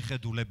თავისი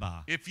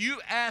შეხედულება. If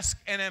you ask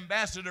an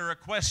ambassador a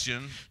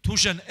question, თუ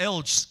შენ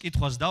ელჩს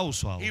კითხვას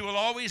დაუსვალ, he will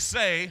always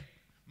say,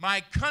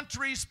 my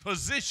country's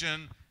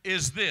position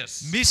is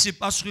this. მისი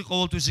პასუხი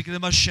ყოველთვის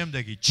იქნება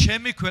შემდეგი.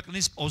 ჩემი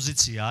ქვეყნის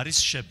პოზიცია არის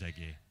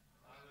შემდეგი.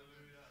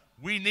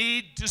 We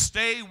need to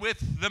stay with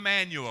the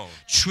manual.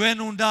 ჩვენ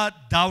უნდა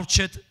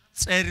დავრჩეთ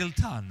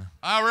წერილთან.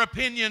 Our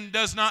opinion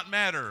does not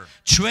matter.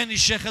 ჩვენი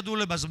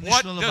შეხედულებას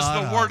What მნიშვნელობა does არ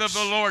the word of აქვს.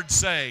 the Lord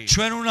say?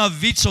 ჩვენ უნდა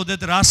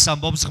ვიცოდეთ რას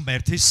ამბობს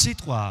ღმერთის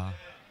სიტყვა.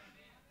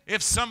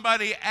 If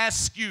somebody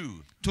asks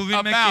you თუ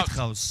ვინმე about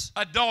კითხავს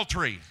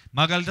adultery,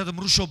 მაგალითად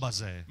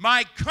მრუშობაზე,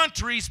 my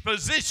country's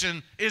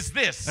position is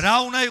this.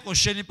 რა უნდა იყოს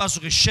შენი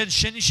პასუხი?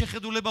 შენი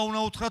შეხედულება უნდა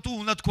უთხრა თუ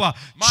უნდა თქვა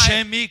My-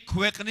 ჩემი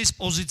ქვეყნის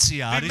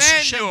პოზიცია The არის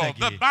manual,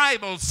 the შემდეგი.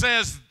 Bible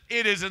says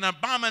it is an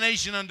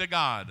abomination unto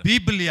God.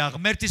 ბიბლია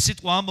ღმერთის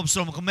სიტყვა ამბობს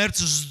რომ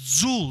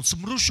ღმერთს ძულს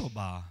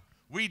მრუშობა.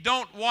 We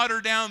don't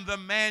water down the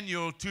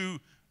manual to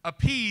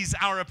appease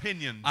our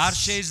opinions. არ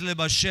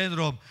შეიძლება შენ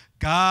რომ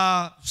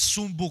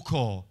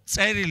გასუმბუქო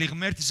წერილი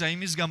ღმერთისა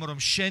იმის გამო რომ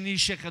შენი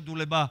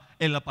შეხედულება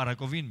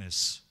ელაპარაკო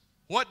ვინმეს.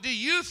 What do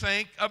you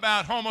think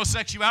about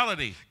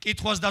homosexuality?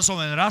 კითხვას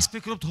დასვამენ, რას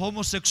ფიქრობთ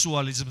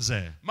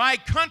ჰომოსექსუალიზმზე? My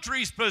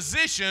country's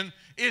position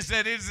is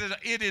that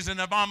it is an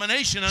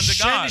abomination unto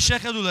შენი God.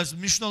 შეხედულებას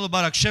მნიშვნელობა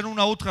აქვს. შენ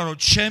უნდა უთხრა რომ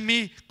ჩემი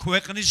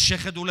ქვეყნის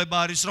შეხედულება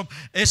არის რომ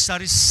ეს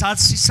არის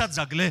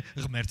სისაძაგლე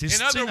ღმერთის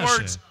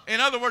წინაშე. In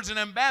other words, an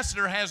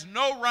ambassador has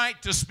no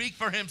right to speak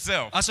for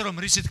himself. ასე რომ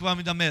რისი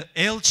თქმა მინდა მე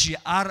ელჩი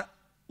არ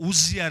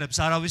უზიარებს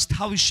არავის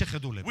თავის We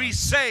შეხედულებას.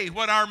 say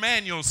what our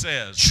manual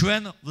says.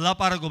 ჩვენ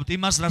ვლაპარაკობთ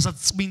იმას, რასაც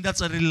წმინდა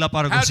წერილი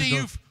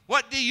ლაპარაკობს.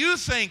 What do you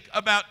think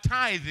about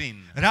tithing?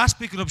 რას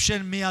ფიქრობ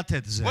შენ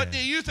მიათეთზე? What do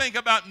you think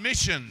about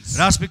missions?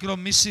 რას ფიქრობ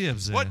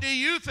მისიებზე? What do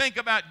you think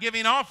about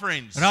giving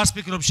offerings? რას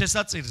ფიქრობ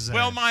შესაწირზე?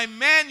 Well, my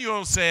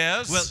manual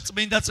says,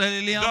 წმინდა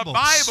წერილი the ამბობს.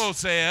 Bible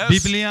says,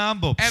 ბიბლია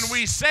ამბობს. and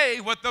we say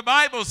what the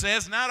Bible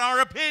says, not our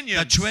და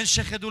opinions. ჩვენ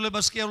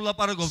შეხედულებას კი არ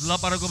ვლაპარაკობთ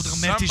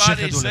ღმერთის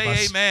Somebody say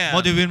შეხედულებას. amen.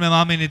 მოდი ვინმე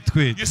ამინით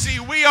თქვით. You see,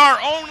 we are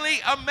only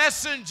a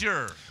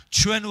messenger.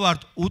 ჩვენ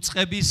ვართ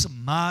უწყების As an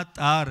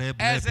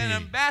მატარებლები.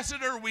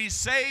 ambassador, we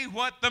say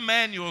what the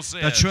manual და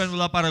says. ჩვენ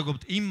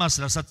ვლაპარაკობთ იმას,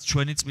 რასაც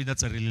ჩვენი წმინდა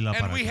წერილი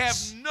And we have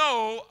ლაპარაკობს.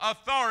 no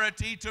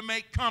authority to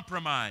make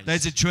compromise. და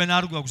έτσι ჩვენ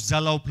არ გვაქვს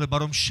ძალაუფლება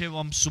რომ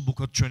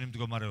შევამსუბუქოთ ჩვენი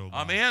მდგომარეობა.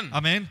 Amen.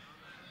 ამენ.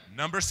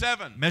 Number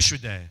 7.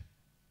 მეშვიდე.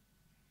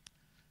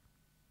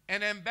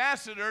 An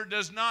ambassador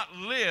does not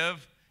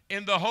live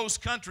in the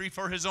host country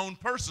for his own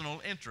personal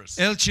interests.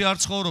 ელჩი არ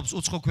ცხოვრობს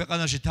უცხო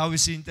ქვეყანაში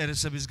თავისი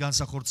ინტერესების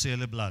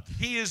განსახორციელებლად.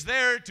 He is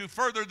there to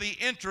further the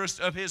interest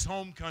of his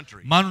home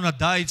country. მან უნდა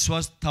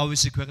დაიცვას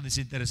თავისი ქვეყნის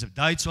ინტერესები,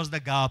 დაიცვას და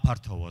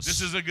გააფართოვოს.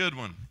 This is a good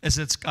one.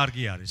 ესეც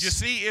კარგი არის. You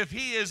see, if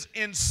he is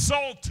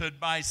insulted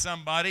by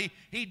somebody,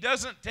 he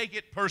doesn't take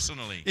it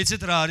personally.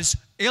 იცით რა არის?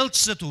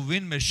 ელჩზე თუ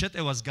ვინმე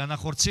შეტევას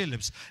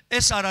განახორციელებს,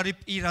 ეს არ არის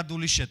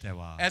პირადული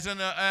შეტევა.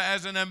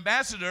 As an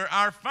ambassador,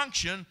 our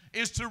function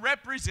is to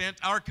represent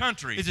our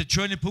country. იცით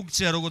ჩვენი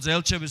ფუნქცია როგორც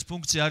ელჩების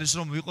ფუნქცია არის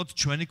რომ ვიყოთ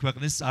ჩვენი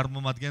ქვეყნის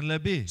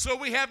წარმომადგენლები. So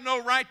we have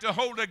no right to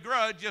hold a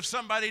grudge if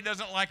somebody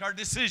doesn't like our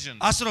decisions.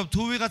 ასე რომ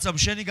თუ ვიღაცამ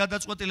შენი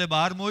გადაწყვეტილება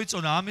არ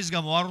მოიწონა, ამის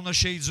გამო არ უნდა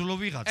შეიძულო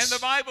And ვიღაც. the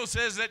Bible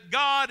says that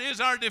God is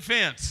our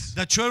defense.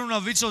 და ჩვენ უნდა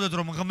ვიცოდეთ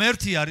რომ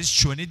ღმერთი არის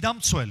ჩვენი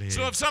დამცველი.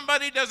 So if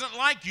somebody doesn't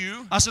like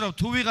you, ასე რომ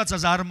თუ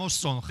ვიღაცას არ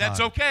მოსწონხარ, that's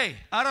okay.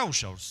 არა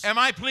უშავს. Am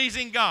I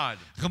pleasing God?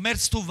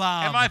 ღმერთს თუ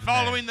Am I ვაამბობ,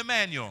 following the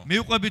manual?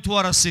 მიუყვები თუ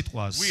არა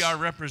სიტყვას. We are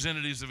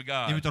representatives of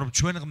God. იმიტომ რომ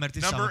ჩვენ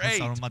ღმერთის Number სამეფოს 8.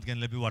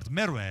 წარმომადგენლები ვართ.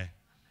 მერვე.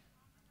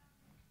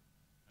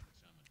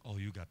 Oh,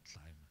 you got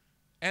time.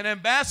 An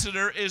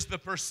ambassador is the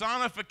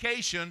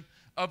personification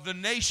of the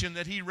nation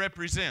that he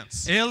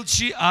represents.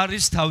 ელჩი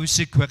არის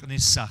თავისი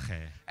ქვეყნის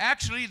სახე.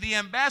 Actually, the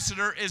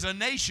ambassador is a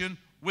nation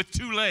with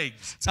two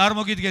legs.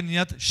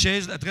 წარმოგიდგენიათ,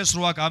 დღეს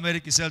რო აქ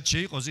ამერიკის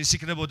ელჩი იყოს, ის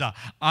იქნებოდა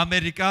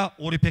ამერიკა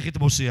ორი ფეხით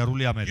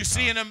მოსიარული You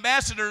see, ამერიკა. an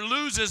ambassador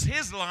loses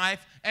his life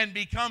and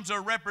becomes a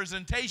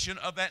representation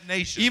of that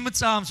nation. იმ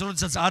წამს,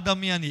 როდესაც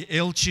ადამიანი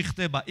ელჩი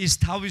ხდება, ის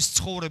თავის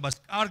ცხოვრებას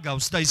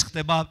კარგავს და ის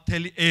ხდება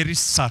მთელი ერის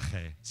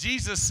სახე.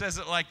 Jesus says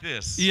it like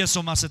this.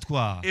 იესომ ასე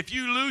თქვა. If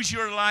you lose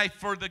your life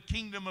for the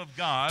kingdom of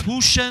God, თუ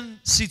შენ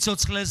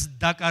სიცოცხლეს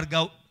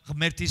დაკარგავ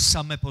ღმერთის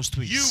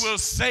სამეფოსთვის, you will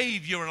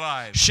save your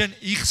life. შენ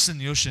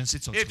იხსნიო შენ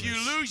If you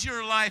სიცოცხლეს. lose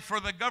your life for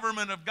the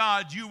government of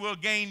God, you will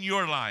gain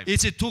your life.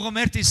 იცი თუ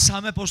ღმერთის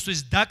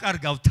სამეფოსთვის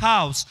დაკარგავ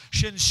თავს,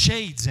 შენ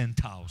შეიძენ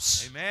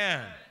თავს.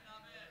 Amen.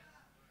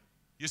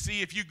 You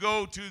see, if you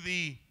go to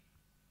the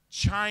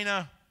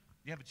China,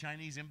 you have a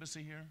Chinese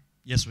embassy here?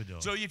 Yes, we do.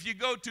 So if you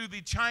go to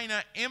the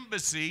China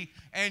embassy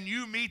and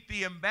you meet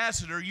the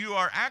ambassador, you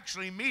are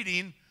actually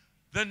meeting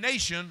the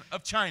nation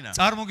of China.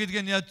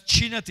 წარმოგიდგენიათ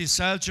ჩინეთის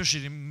საელჩოში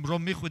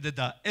რომ მიხვიდე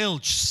და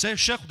ელჩს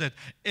შეხვდეთ,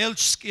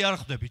 ელჩს კი არ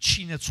ხვდები,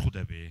 ჩინეთს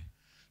ხვდები.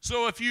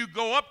 So if you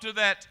go up to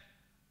that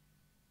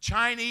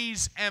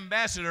Chinese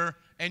ambassador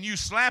and you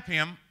slap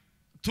him,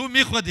 თუ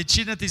მიხვედი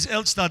ჩინეთის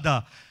ელჩსთან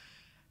და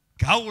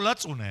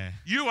გაულაწუნე,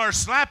 you are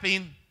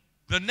slapping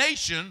the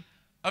nation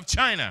of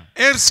China.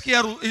 ერს კი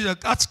არ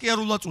კაც კი არ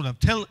ულაწუნებ,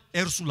 თელ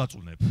ერს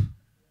ულაწუნებ.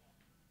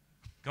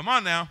 Come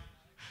on now.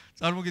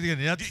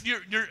 წარმოგიდგენიათ?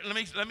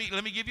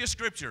 Let me give you a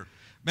scripture.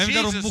 მე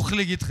მინდა რომ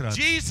მუხლი გითხრათ.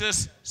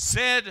 Jesus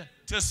said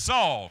to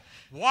Saul,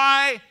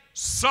 "Why,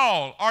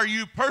 Saul, are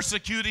you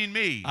persecuting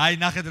me?" აი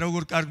ნახეთ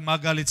როგორ კარგ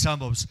მაგალითს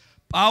ამბობს.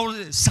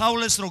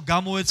 საულეს რო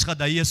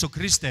გამოეცხადა იესო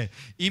ქრისტე,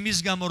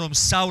 იმის გამო რომ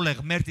საულე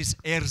ღმერთის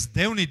ერს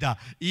დევნი და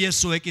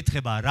იესო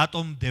ეკითხება,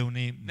 რატომ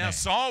დევნი მე? Now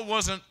Saul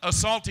wasn't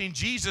assaulting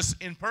Jesus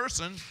in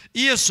person,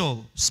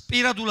 იესო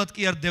სპირადულად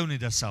კი არ დევნი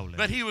და საულე.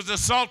 but he was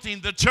assaulting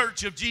the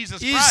church of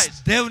Jesus ის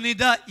Christ. დევნი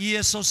და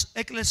იესოს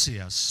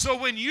ეკლესიას. So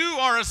when you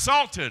are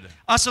assaulted,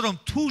 ასე რომ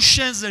თუ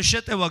შენზე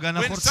შეტევა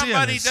when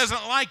somebody განახორციელდეს,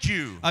 doesn't like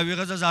you, აი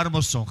ვიღაცას არ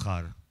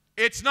მოსწონხარ.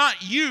 it's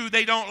not you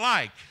they don't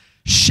like.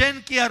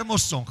 შენ კი არ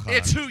მოსწონხარ.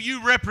 It's who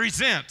you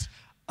represent.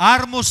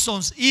 არ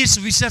მოსწონს ის,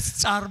 ვისაც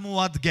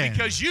წარმოადგენ.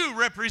 Because you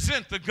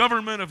represent the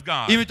government of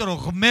God. იმიტომ რომ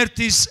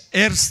ღმერთის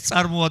ერს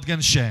წარმოადგენ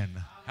შენ.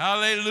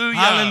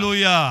 Hallelujah.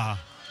 ჰალელუია.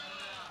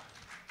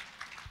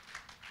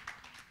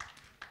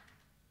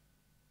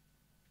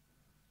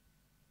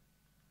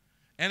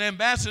 An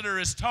ambassador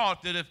is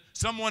taught that if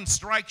someone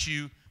strikes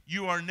you,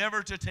 you are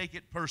never to take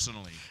it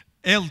personally.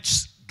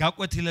 ელჩს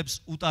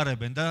გაკვეთილებს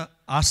უტარებენ და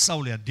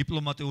ასწავლიან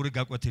დიპლომატიური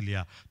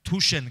გაკვეთილია. თუ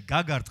შენ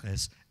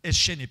გაგარტყეს, ეს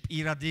შენი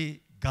პირადი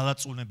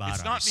გალაწუნება არ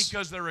It's not არის.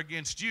 because they're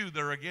against you,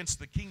 they're against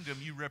the kingdom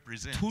you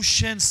represent. თუ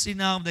შენ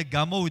წინააღმდეგ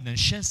გამოვიდნენ,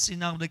 შენ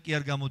წინააღმდეგ კი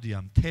არ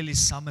გამოდიან, მთელი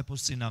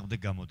სამეფოს წინააღმდეგ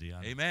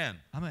გამოდიან.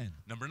 Amen. ამენ.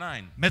 Number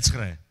 9.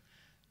 მეცხრე.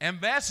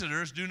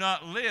 Ambassadors do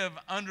not live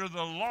under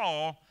the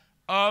law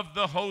of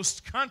the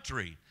host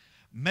country,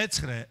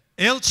 მეცხრე.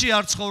 ელჩი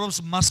არ ცხოვრობს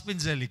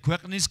მასპინძელი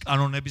ქვეყნის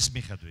კანონების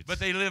მიხედვით. but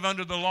they live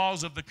under the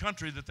laws of the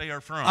country that they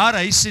are from.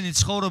 არა, ისინი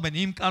ცხოვრობენ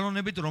იმ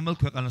კანონებით, რომელ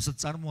ქვეყანასაც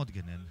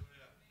წარმოადგენენ.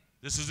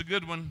 This is a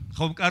good one.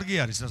 ხომ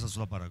კარგი არის, რასაც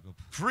ვლაპარაკობ.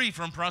 Free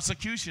from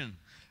prosecution.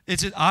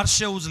 იცით, არ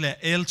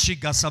შეუძლია ელჩი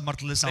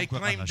გასამართლდეს They ამ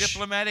claim ქვეყანაში.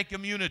 diplomatic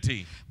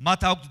immunity.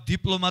 მათ აქვთ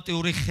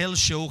დიპლომატიური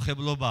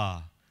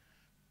ხელშეუხებლობა.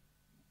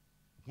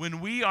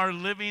 When we are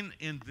living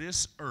in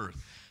this earth,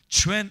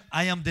 ჩვენ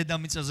აი ამ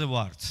დედამიწაზე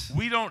ვართ.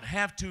 we don't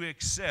have to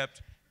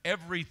accept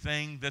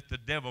everything that the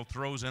devil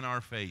throws in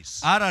our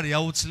face. არ არის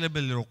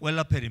აუცილებელი რომ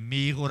ყველაფერი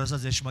მიიღო,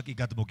 რასაც ეშმაკი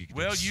Well,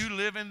 გადმოგიგდებს. you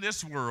live in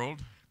this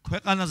world,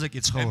 ქვეყანაზე კი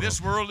and this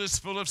ცხოვრობ. world is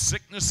full of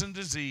sickness and კი,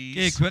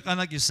 disease.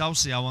 ქვეყანა კი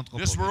სავსე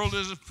This world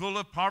ავანტყოფობით. is full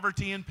of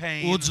poverty and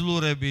pain.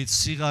 უძლურებით,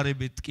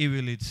 სიღარიბით,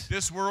 ტკივილით.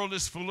 This world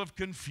is full of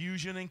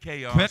confusion and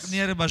chaos.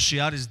 ქვეყნიერებაში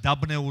არის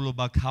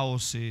დაბნეულობა,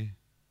 ქაოსი.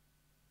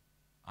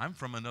 I'm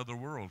from another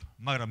world.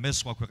 მაგრამ მე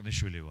სხვა ქვეყნის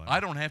შვილი ვარ.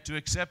 I don't have to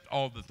accept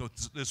all that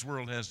this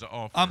world has to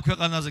offer. ამ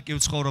ქვეყანაზე კი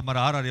ვცხოვრობ,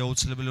 მაგრამ არ არის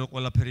აუცილებელი რომ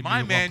ყველაფერი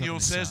My მიიღო manual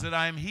says ქვეყნისა. that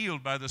I am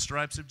healed by the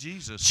stripes of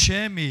Jesus.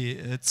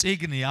 ჩემი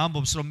წიგნი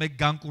ამბობს რომ მე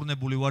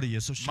განკურნებული ვარ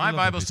იესოს My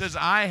Bible შვილობით. says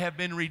I have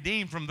been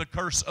redeemed from the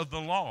curse of the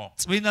law.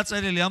 წმინდა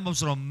წერილი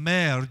ამბობს რომ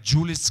მე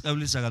რჯულის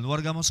წყევლისაგან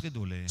ვარ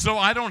გამოსყიდული. So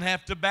I don't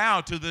have to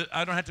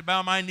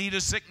bow my knee to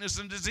sickness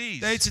and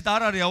disease. და იცით,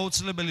 არ არის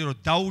აუცილებელი რომ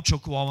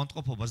დაუჩოქო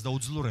ავანტყოფობას და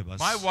უძლურებას.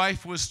 My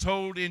wife was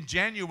told in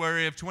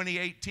January of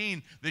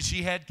 2018 that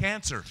she had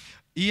cancer.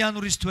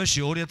 იანვრის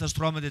თვეში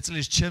 2018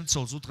 წლის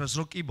ჩემცოლს უთხრეს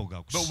რომ კიბო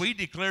გაქვს. But we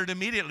declared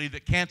immediately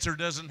that cancer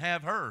doesn't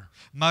have her.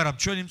 მაგრამ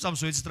ჩვენ იმ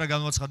წამს ვიცით რა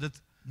განვაცხადეთ,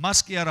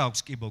 მას კი არ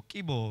აქვს კიბო.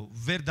 კიბო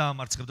ვერ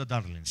დაამარცხებდა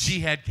დარლინს. She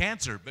had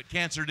cancer, but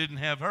cancer didn't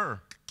have her.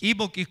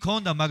 კიბო კი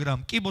ქონდა,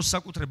 მაგრამ კიბოს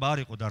საკუთრება არ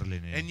იყო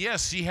დარლინი. And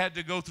yes, she had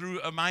to go through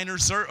a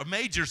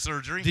major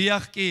surgery.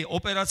 დიახ კი,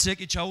 ოპერაცია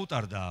კი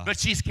ჩაუტარდა. But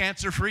she's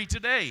cancer free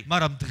today.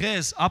 მაგრამ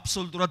დღეს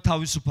აბსოლუტურად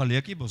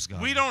თავისუფალია კიბოსგან.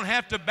 We don't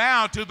have to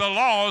bow to the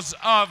laws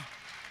of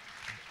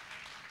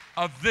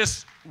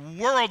this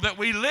world that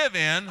we live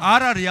in.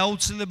 არ არის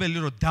აუცილებელი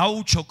რომ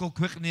დაუჩოქო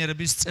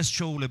ქვეყნიერების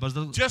წესჩვეულებას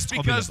და Just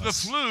because the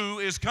flu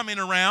is coming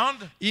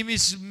around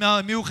იმის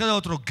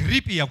მიუხედავად რომ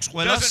გრიპი აქვს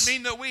ყველას doesn't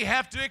mean that we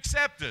have to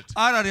accept it.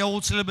 არ არის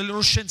აუცილებელი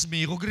რომ შენც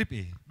მიიღო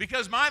გრიპი.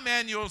 Because my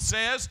manual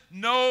says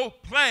no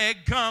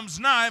plague comes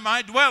nigh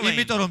my dwelling.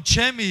 იმიტომ რომ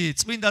ჩემი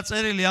წმინდა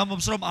წერილი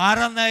ამბობს რომ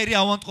არანაირი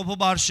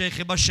ავადმყოფობა არ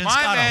შეეხება შენს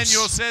My კარავს.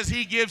 manual says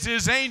he gives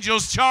his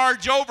angels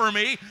charge over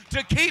me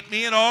to keep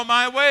me in all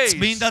my ways.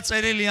 წმინდა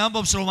წერილი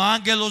ამბობს რომ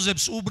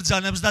ანგელოზებს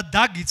უბრძანებს და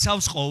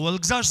დაგიცავს ყოველ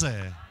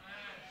გზაზე.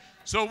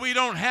 So we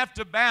don't have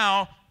to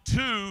bow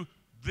to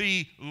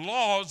the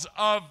laws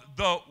of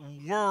the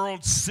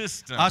world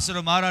system. ასე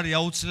რომ არ არის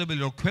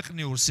აუცილებელი რომ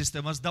ქვეყნიურ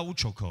სისტემას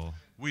დაუჩოქო.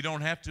 We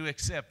don't have to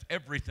accept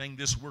everything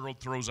this world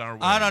throws our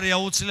way. არ არის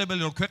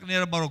აუცილებელი რომ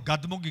ქვეყნიერება რომ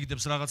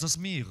გადმოგიგდებს რაღაცას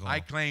მიიღო.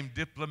 I claim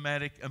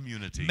diplomatic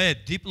immunity.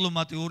 მე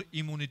დიპლომატიურ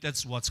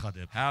იმუნიტეტს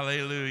ვაცხადებ.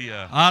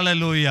 Hallelujah.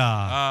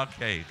 Hallelujah.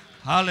 Okay.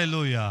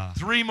 Hallelujah.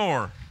 3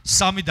 more.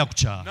 სამი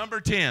დაგვრჩა.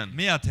 Number 10.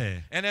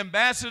 მეათე. An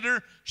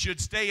ambassador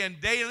should stay in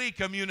daily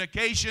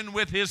communication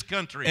with his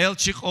country.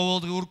 ელჩი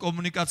ყოველდღიურ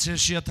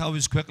კომუნიკაციაშია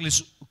თავის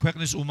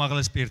ქვეყნის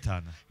უმაღლეს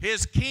პირთან.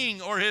 His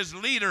king or his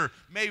leader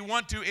may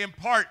want to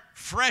impart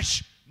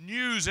fresh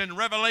news and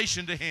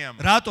revelation to him.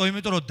 რატო?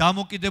 იმიტომ რომ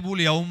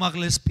დამოკიდებულია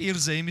უმაღლეს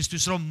პირზე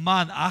იმისთვის რომ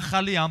მან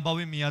ახალი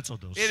ამბავი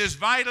მიაწოდოს. It is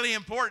vitally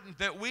important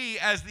that we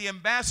as the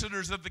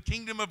ambassadors of the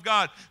kingdom of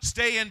God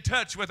stay in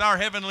touch with our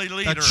heavenly და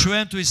leader.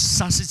 ჩვენთვის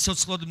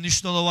სასიცოცხლოდ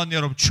მნიშვნელოვანია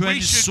რომ ჩვენი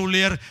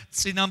სულიერ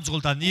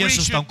წინამძღოლთან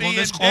იესოსთან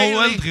გქონდეს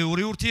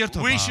ყოველდღიური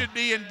ურთიერთობა. We should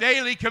be in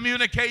daily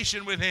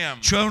communication with him.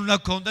 ჩვენ უნდა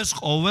გქონდეს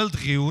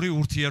ყოველდღიური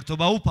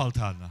ურთიერთობა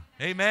უფალთან.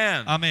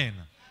 Amen. ამენ.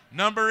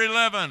 Number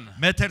 11.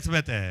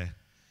 მე-11.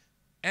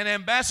 An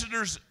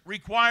ambassador's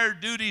required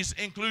duties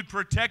include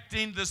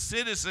protecting the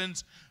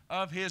citizens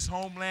of his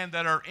homeland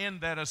that are in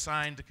that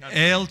assigned country.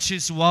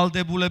 ელჩის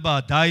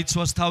ვალდებულებაა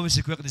დაიცვას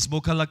თავისი ქვეყნის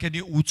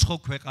მოქალაქენი უცხო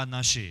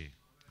ქვეყანაში.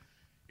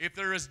 If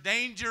there is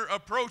danger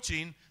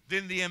approaching,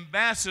 then the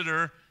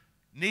ambassador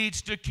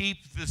needs to keep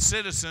the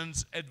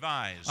citizens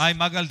advised. აი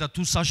მაგალითად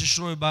თუ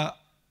საშიშროება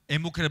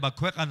ემუქრება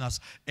ქვეყანას,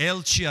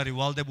 ელჩი არის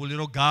ვალდებული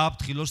რომ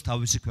გააფრთხილოს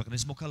თავისი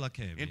ქვეყნის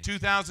მოქალაქეები. In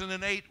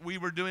 2008 we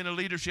were doing a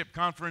leadership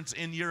conference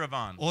in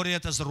Yerevan.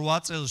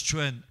 2008 წელს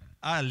ჩვენ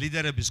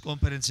ლიდერების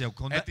კონფერენცია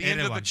გქონდა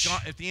ერევანში.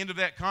 At the end of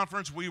that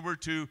conference we were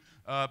to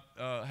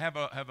have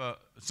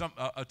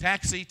a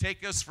taxi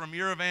take us from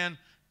Yerevan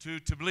to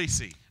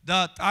Tbilisi.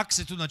 და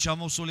ტაქსით უნდა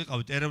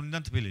ჩამოვსულიყავით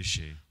ერევნიდან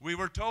თბილისში. We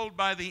were told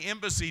by the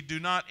embassy do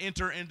not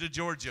enter into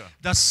Georgia.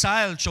 და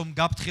საელჩომ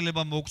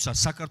გაფრთხილება მოგვცა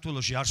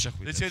საქართველოში არ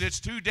They said შეხვიდეთ. it's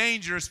too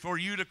dangerous for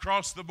you to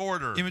cross the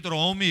border. იმიტომ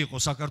რომ ომი იყო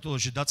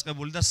საქართველოში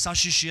დაწყებული და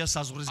საშიშია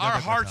საზღვრის Our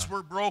hearts გადაკვეთა.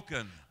 were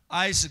broken.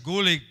 აი ეს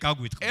გული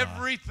გაგვიტყდა.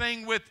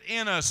 Everything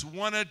within us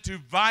wanted to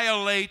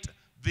violate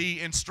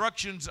the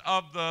instructions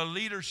of the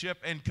leadership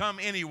and come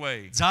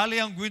anyway.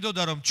 ძალიან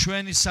გვინდოდა რომ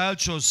ჩვენი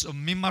საელჩოს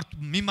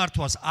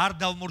მიმართვას არ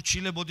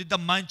დავმორჩილებოდით და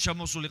მაინც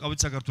ჩამოსულიყავით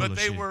But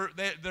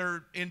საქართველოში.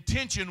 their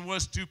intention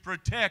was to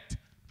protect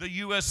the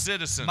US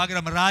citizen.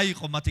 მაგრამ რა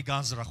იყო მათი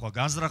განზრახვა?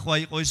 განზრახვა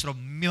იყო ის რომ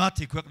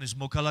მათი ქვეყნის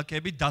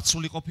მოქალაქეები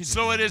დაცული ყოფილიყო.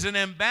 So it is an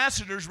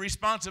ambassador's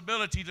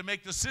responsibility to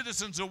make the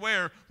citizens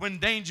aware when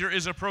danger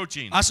is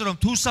approaching. ასე რომ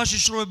თუ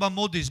საშიშროება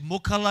მოდის,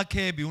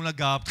 მოქალაქეები უნდა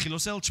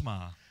გააფრთხილოს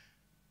ელჩმა.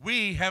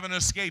 We have an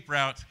escape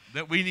route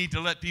that we need to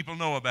let people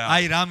know about.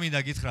 აი რა მინდა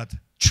გითხრათ?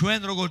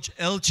 ჩვენ როგორც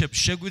ელჩებს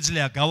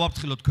შეგვიძლია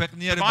გავაფრთხილოთ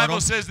ქვეყნიერება რომ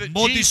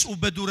მოდის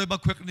უბედურება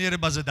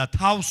ქვეყნიერებაზე და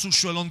თავს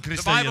უშველონ The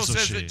ქრისტე Bible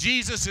says that იესოში.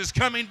 Jesus is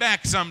coming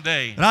back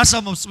someday. რას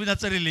ამბობს წმინდა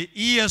წერილი?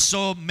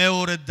 იესო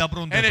მეორედ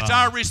And it's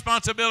our დაბრუნდება.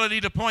 responsibility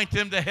to point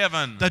them to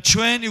heaven. და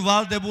ჩვენი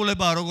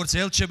ვალდებულებაა როგორც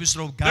ელჩების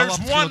რომ There's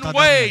გავაფრთხილოთ one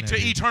way to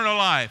ადამიანებს. eternal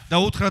life. და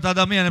უთხრათ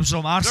ადამიანებს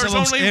რომ There's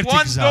არსებობს only ერთი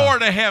one door გზა,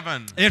 to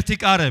heaven. ერთი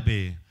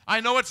კარები. I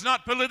know it's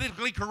not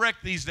politically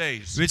correct these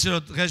days. ვიცი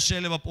რომ დღეს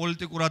შეიძლება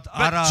პოლიტიკურად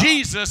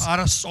Jesus-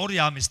 არასწორი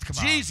ამის თქმა.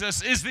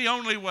 Jesus is the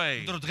only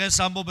way. იმიტომ რომ დღეს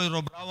ამბობენ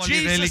რომ მრავალი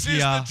Jesus is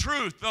რელიგია the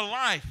truth, the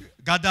life.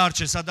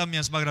 გადაარჩეს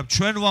ადამიანს, მაგრამ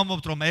ჩვენ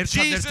ვამბობთ რომ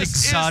ერთადერთი Jesus is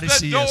გზა არის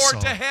the door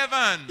იესო. to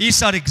heaven. ის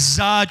არის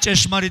გზა,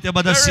 ჭეშმარიტება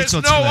და There is no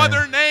სიცოცხლე.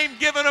 other name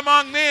given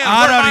among men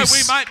არ whereby არის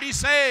we might be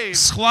saved.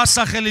 სხვა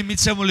სახელი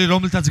მიცემული,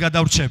 რომელთაც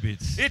გადავრჩებით.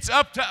 It's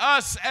up to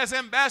us as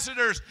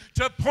ambassadors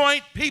to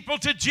point people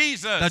to და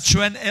Jesus.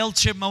 ჩვენ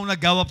ელჩებმა უნდა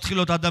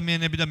გავაფრთხილოთ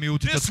ადამიანები და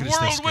მიუთითოთ This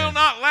world will ქრისტესკენ.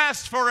 not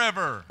last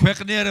forever.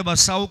 ქვეყნიერება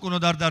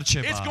საუკუნოდ არ It's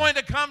დარჩება. going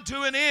to come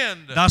to an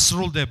end.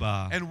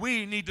 დასრულდება. And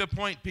we need to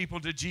point people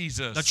to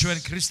Jesus. და ჩვენ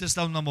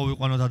ქრისტესთან უნდა მოვიყვანოთ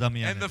And the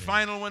ადამიანები.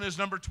 final one is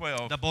number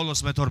 12. და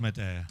ბოლოს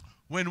მე-12.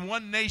 When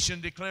one nation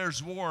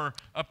declares war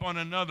upon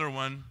another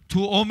one,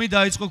 თუ ომი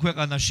დაიწყო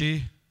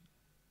ქვეყანაში,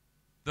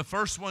 The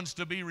first ones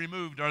to be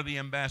removed are the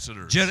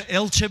ambassadors. ჯერ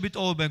ელჩები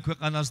ტოვებენ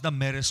ქვეყანას და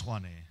მერე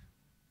სხვანი.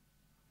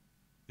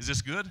 Is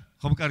this good?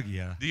 ხომ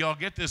კარგია? Do y'all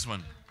get this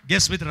one?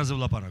 გესმით რაზე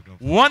ვლაპარაკობ?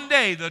 One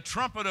day the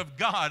trumpet of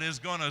God is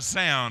going to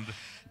sound.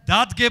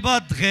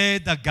 დადგება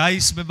დღე და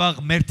გაისმება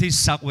ღმერთის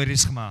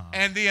საყვირის ხმა.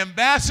 And the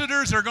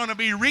ambassadors are going to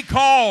be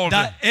recalled.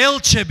 და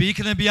ელჩები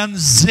იქნებიან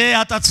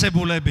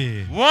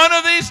ზეატაცებულები. One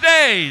of these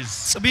days,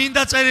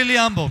 წმინდა წერილი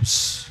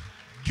ამბობს,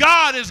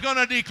 God is going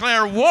to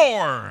declare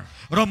war.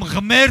 რომ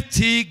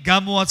ღმერთი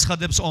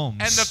გამოაცხადებს And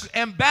ომს. the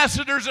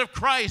ambassadors of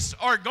Christ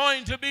are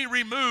going to be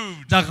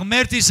removed. და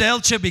ღმერთის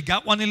ელჩები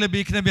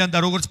გაყვანილები იქნებიან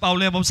და როგორც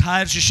პავლე ამბობს,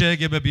 ჰაერში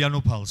შეეგებებიან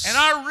უფალს. And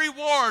our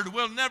reward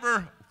will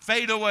never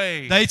fade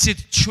away. და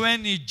იცით,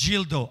 ჩვენი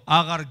ჯილდო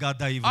აღარ Our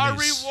გადაივლის.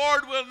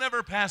 reward will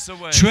never pass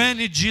away.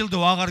 ჩვენი ჯილდო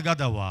აღარ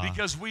გადავა.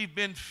 Because we've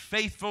been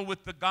faithful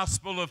with the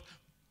gospel of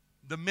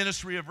the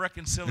ministry of რატომ?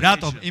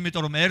 reconciliation.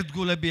 იმიტომ რომ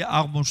ერთგულები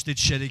აღმოჩნდით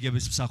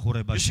შერიგების You see,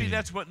 მსახურებაში.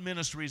 that's what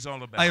ministry is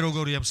all about. აი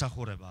როგორია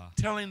მსახურება.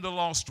 Telling the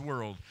lost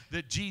world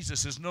that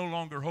Jesus is no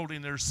longer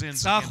holding their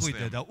sins against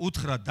წახვიდე them. და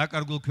უთხრა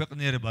დაკარგულ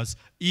ქვეყნიერებას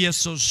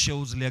იესოს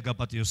შეუძლია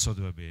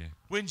გაპატიოსოდვები.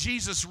 When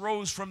Jesus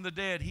rose from the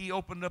dead, he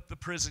opened up the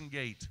prison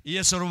gate.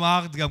 იესო რომ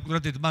აღდგა,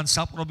 მკვდრეთით მან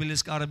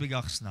საპყრობილის კარები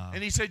გახსნა.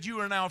 And he said, you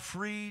are now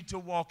free to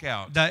walk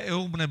out. და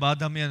ეუბნება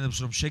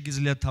ადამიანებს რომ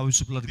შეგიძლიათ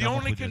თავისუფლად The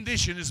only გამოხვიდეთ.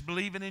 condition is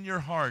believing in your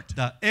heart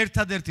და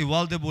ერთადერთი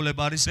ვალდებულება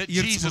არის that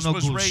Jesus ირწმუნო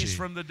was raised გულში,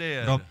 from the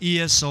dead. რომ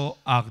იესო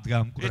აღდგა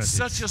It's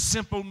such მკვდრეთით. a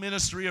simple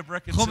ministry of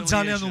ხომ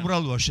ძალიან reconciliation.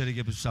 უბრალოა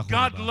შერიგების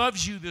God მსახურება.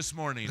 loves you this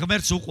morning.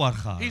 ღმერთს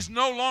უყვარხარ. He's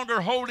no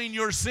longer holding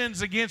your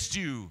sins against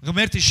you.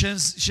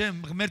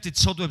 ღმერთი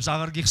ცოდვებს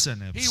აღარ He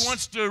გიხსენებს.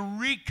 wants to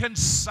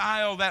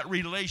reconcile that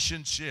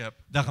relationship.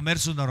 და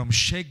ღმერთს უნდა რომ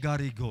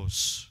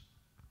შეგარიგოს.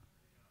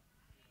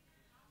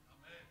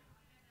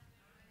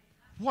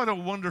 What a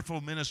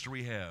wonderful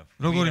ministry we have.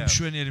 როგორი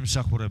მშვენიერი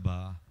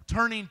მსახურებაა.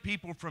 Turning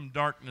people from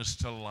darkness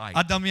to light.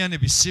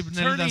 ადამიანები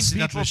სიბნელიდან Turning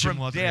people სინათლეში from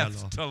death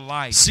მოატრიალო. to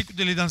light.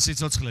 სიკვდილიდან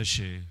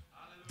სიცოცხლეში.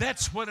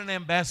 That's what an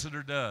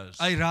ambassador does.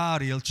 აი რა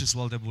არის ელჩის Do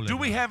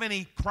we ვალდებულება? have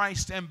any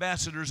Christ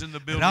ambassadors in the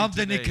building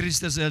რამდენი today?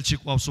 ქრისტეს ელჩი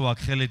ყავს აქ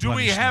ხელით Do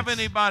we have ვანიშნებს?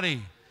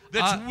 anybody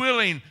that's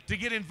willing to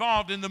get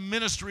involved in the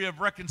ministry of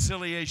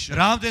reconciliation?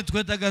 რამდენ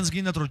თქვენთაგანს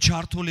გინდათ რომ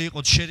ჩართული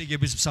იყოთ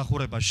შერიგების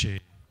მსახურებაში?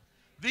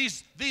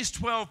 These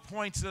 12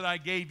 points that I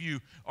gave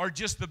you are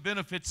just the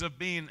benefits of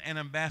being an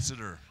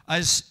ambassador. აი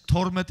ეს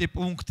 12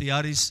 პუნქტი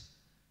არის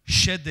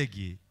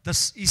შედეგი და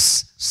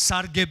ის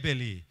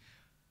სარგებელი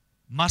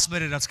მას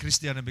მერე რაც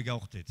ქრისტიანები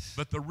გავხდით.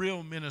 But the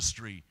real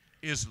ministry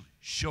is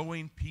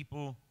showing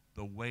people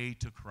the way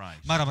to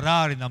Christ. მაგრამ რა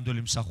არის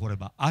ნამდვილი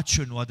მსახურება?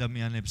 აჩვენო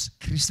ადამიანებს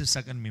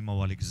ქრისტესაკენ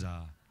მიმავალი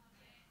გზა.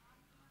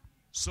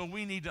 So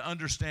we need to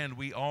understand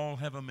we all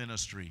have a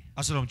ministry.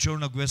 ასე რომ ჩვენ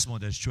უნდა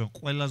გვესმოდეს ჩვენ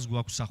ყველას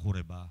გვაქვს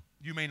მსახურება.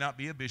 You may not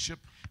be a bishop.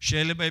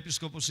 შეიძლება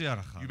ეპისკოპოსი არ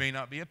You ახარ. may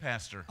not be a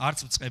pastor.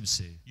 არც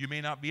მწყემსი. You may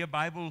not be a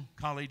Bible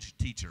college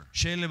teacher.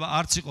 შეიძლება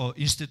არც იყო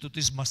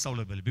ინსტიტუტის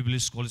მასწავლებელი,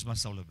 ბიბლიის სკოლის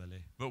მასწავლებელი.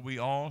 But we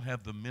all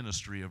have the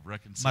ministry of მაგრამ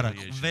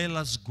reconciliation.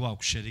 ყველას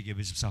გვაქვს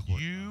შერიგების მსახურება.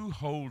 You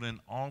hold an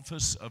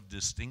office of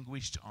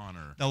distinguished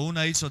honor. და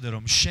უნდა იცოდე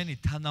რომ შენი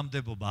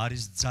თანამდებობა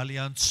არის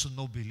ძალიან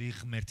ცნობილი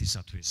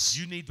ღმერთისათვის.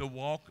 You need to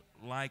walk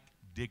like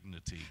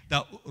dignity.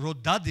 და რო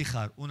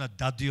დადიხარ, უნდა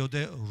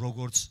დადიოდე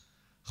როგორც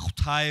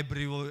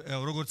ღვთაებრივ,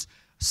 როგორც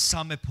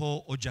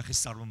სამეფო ოჯახის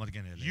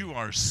წარმომადგენელი. You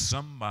are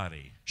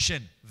somebody.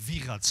 შენ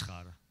ვიღაც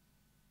ხარ.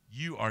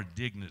 You are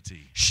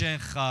dignity. შენ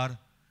ხარ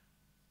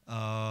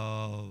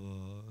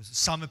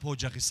სამეფო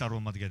ოჯახის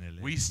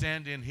წარმომადგენელი. We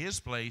stand in his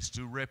place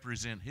to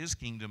represent his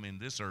kingdom in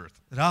this earth.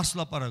 რას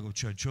ლაპარაკობ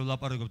ჩვენ? ჩვენ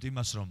ლაპარაკობთ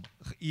იმას, რომ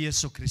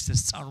იესო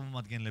ქრისტეს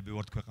წარმომადგენლები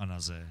ვართ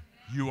ქვეყანაზე.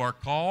 You are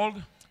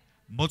called.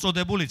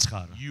 მოწოდებულიც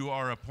ხარ. You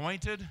are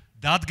appointed.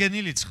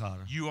 დადგენილიც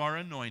ხარ. You are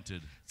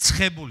anointed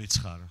ცხებულიც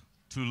ხარ.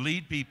 to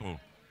lead people,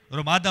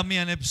 რომ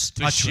ადამიანებს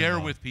to share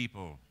აჩვენო. with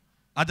people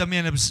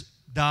ადამიანებს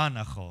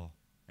დაანახო.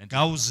 and to-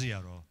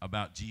 გაუზიარო.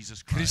 about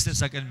Jesus Christ.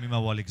 ქრისტესაკენ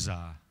მიმავალი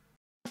გზა.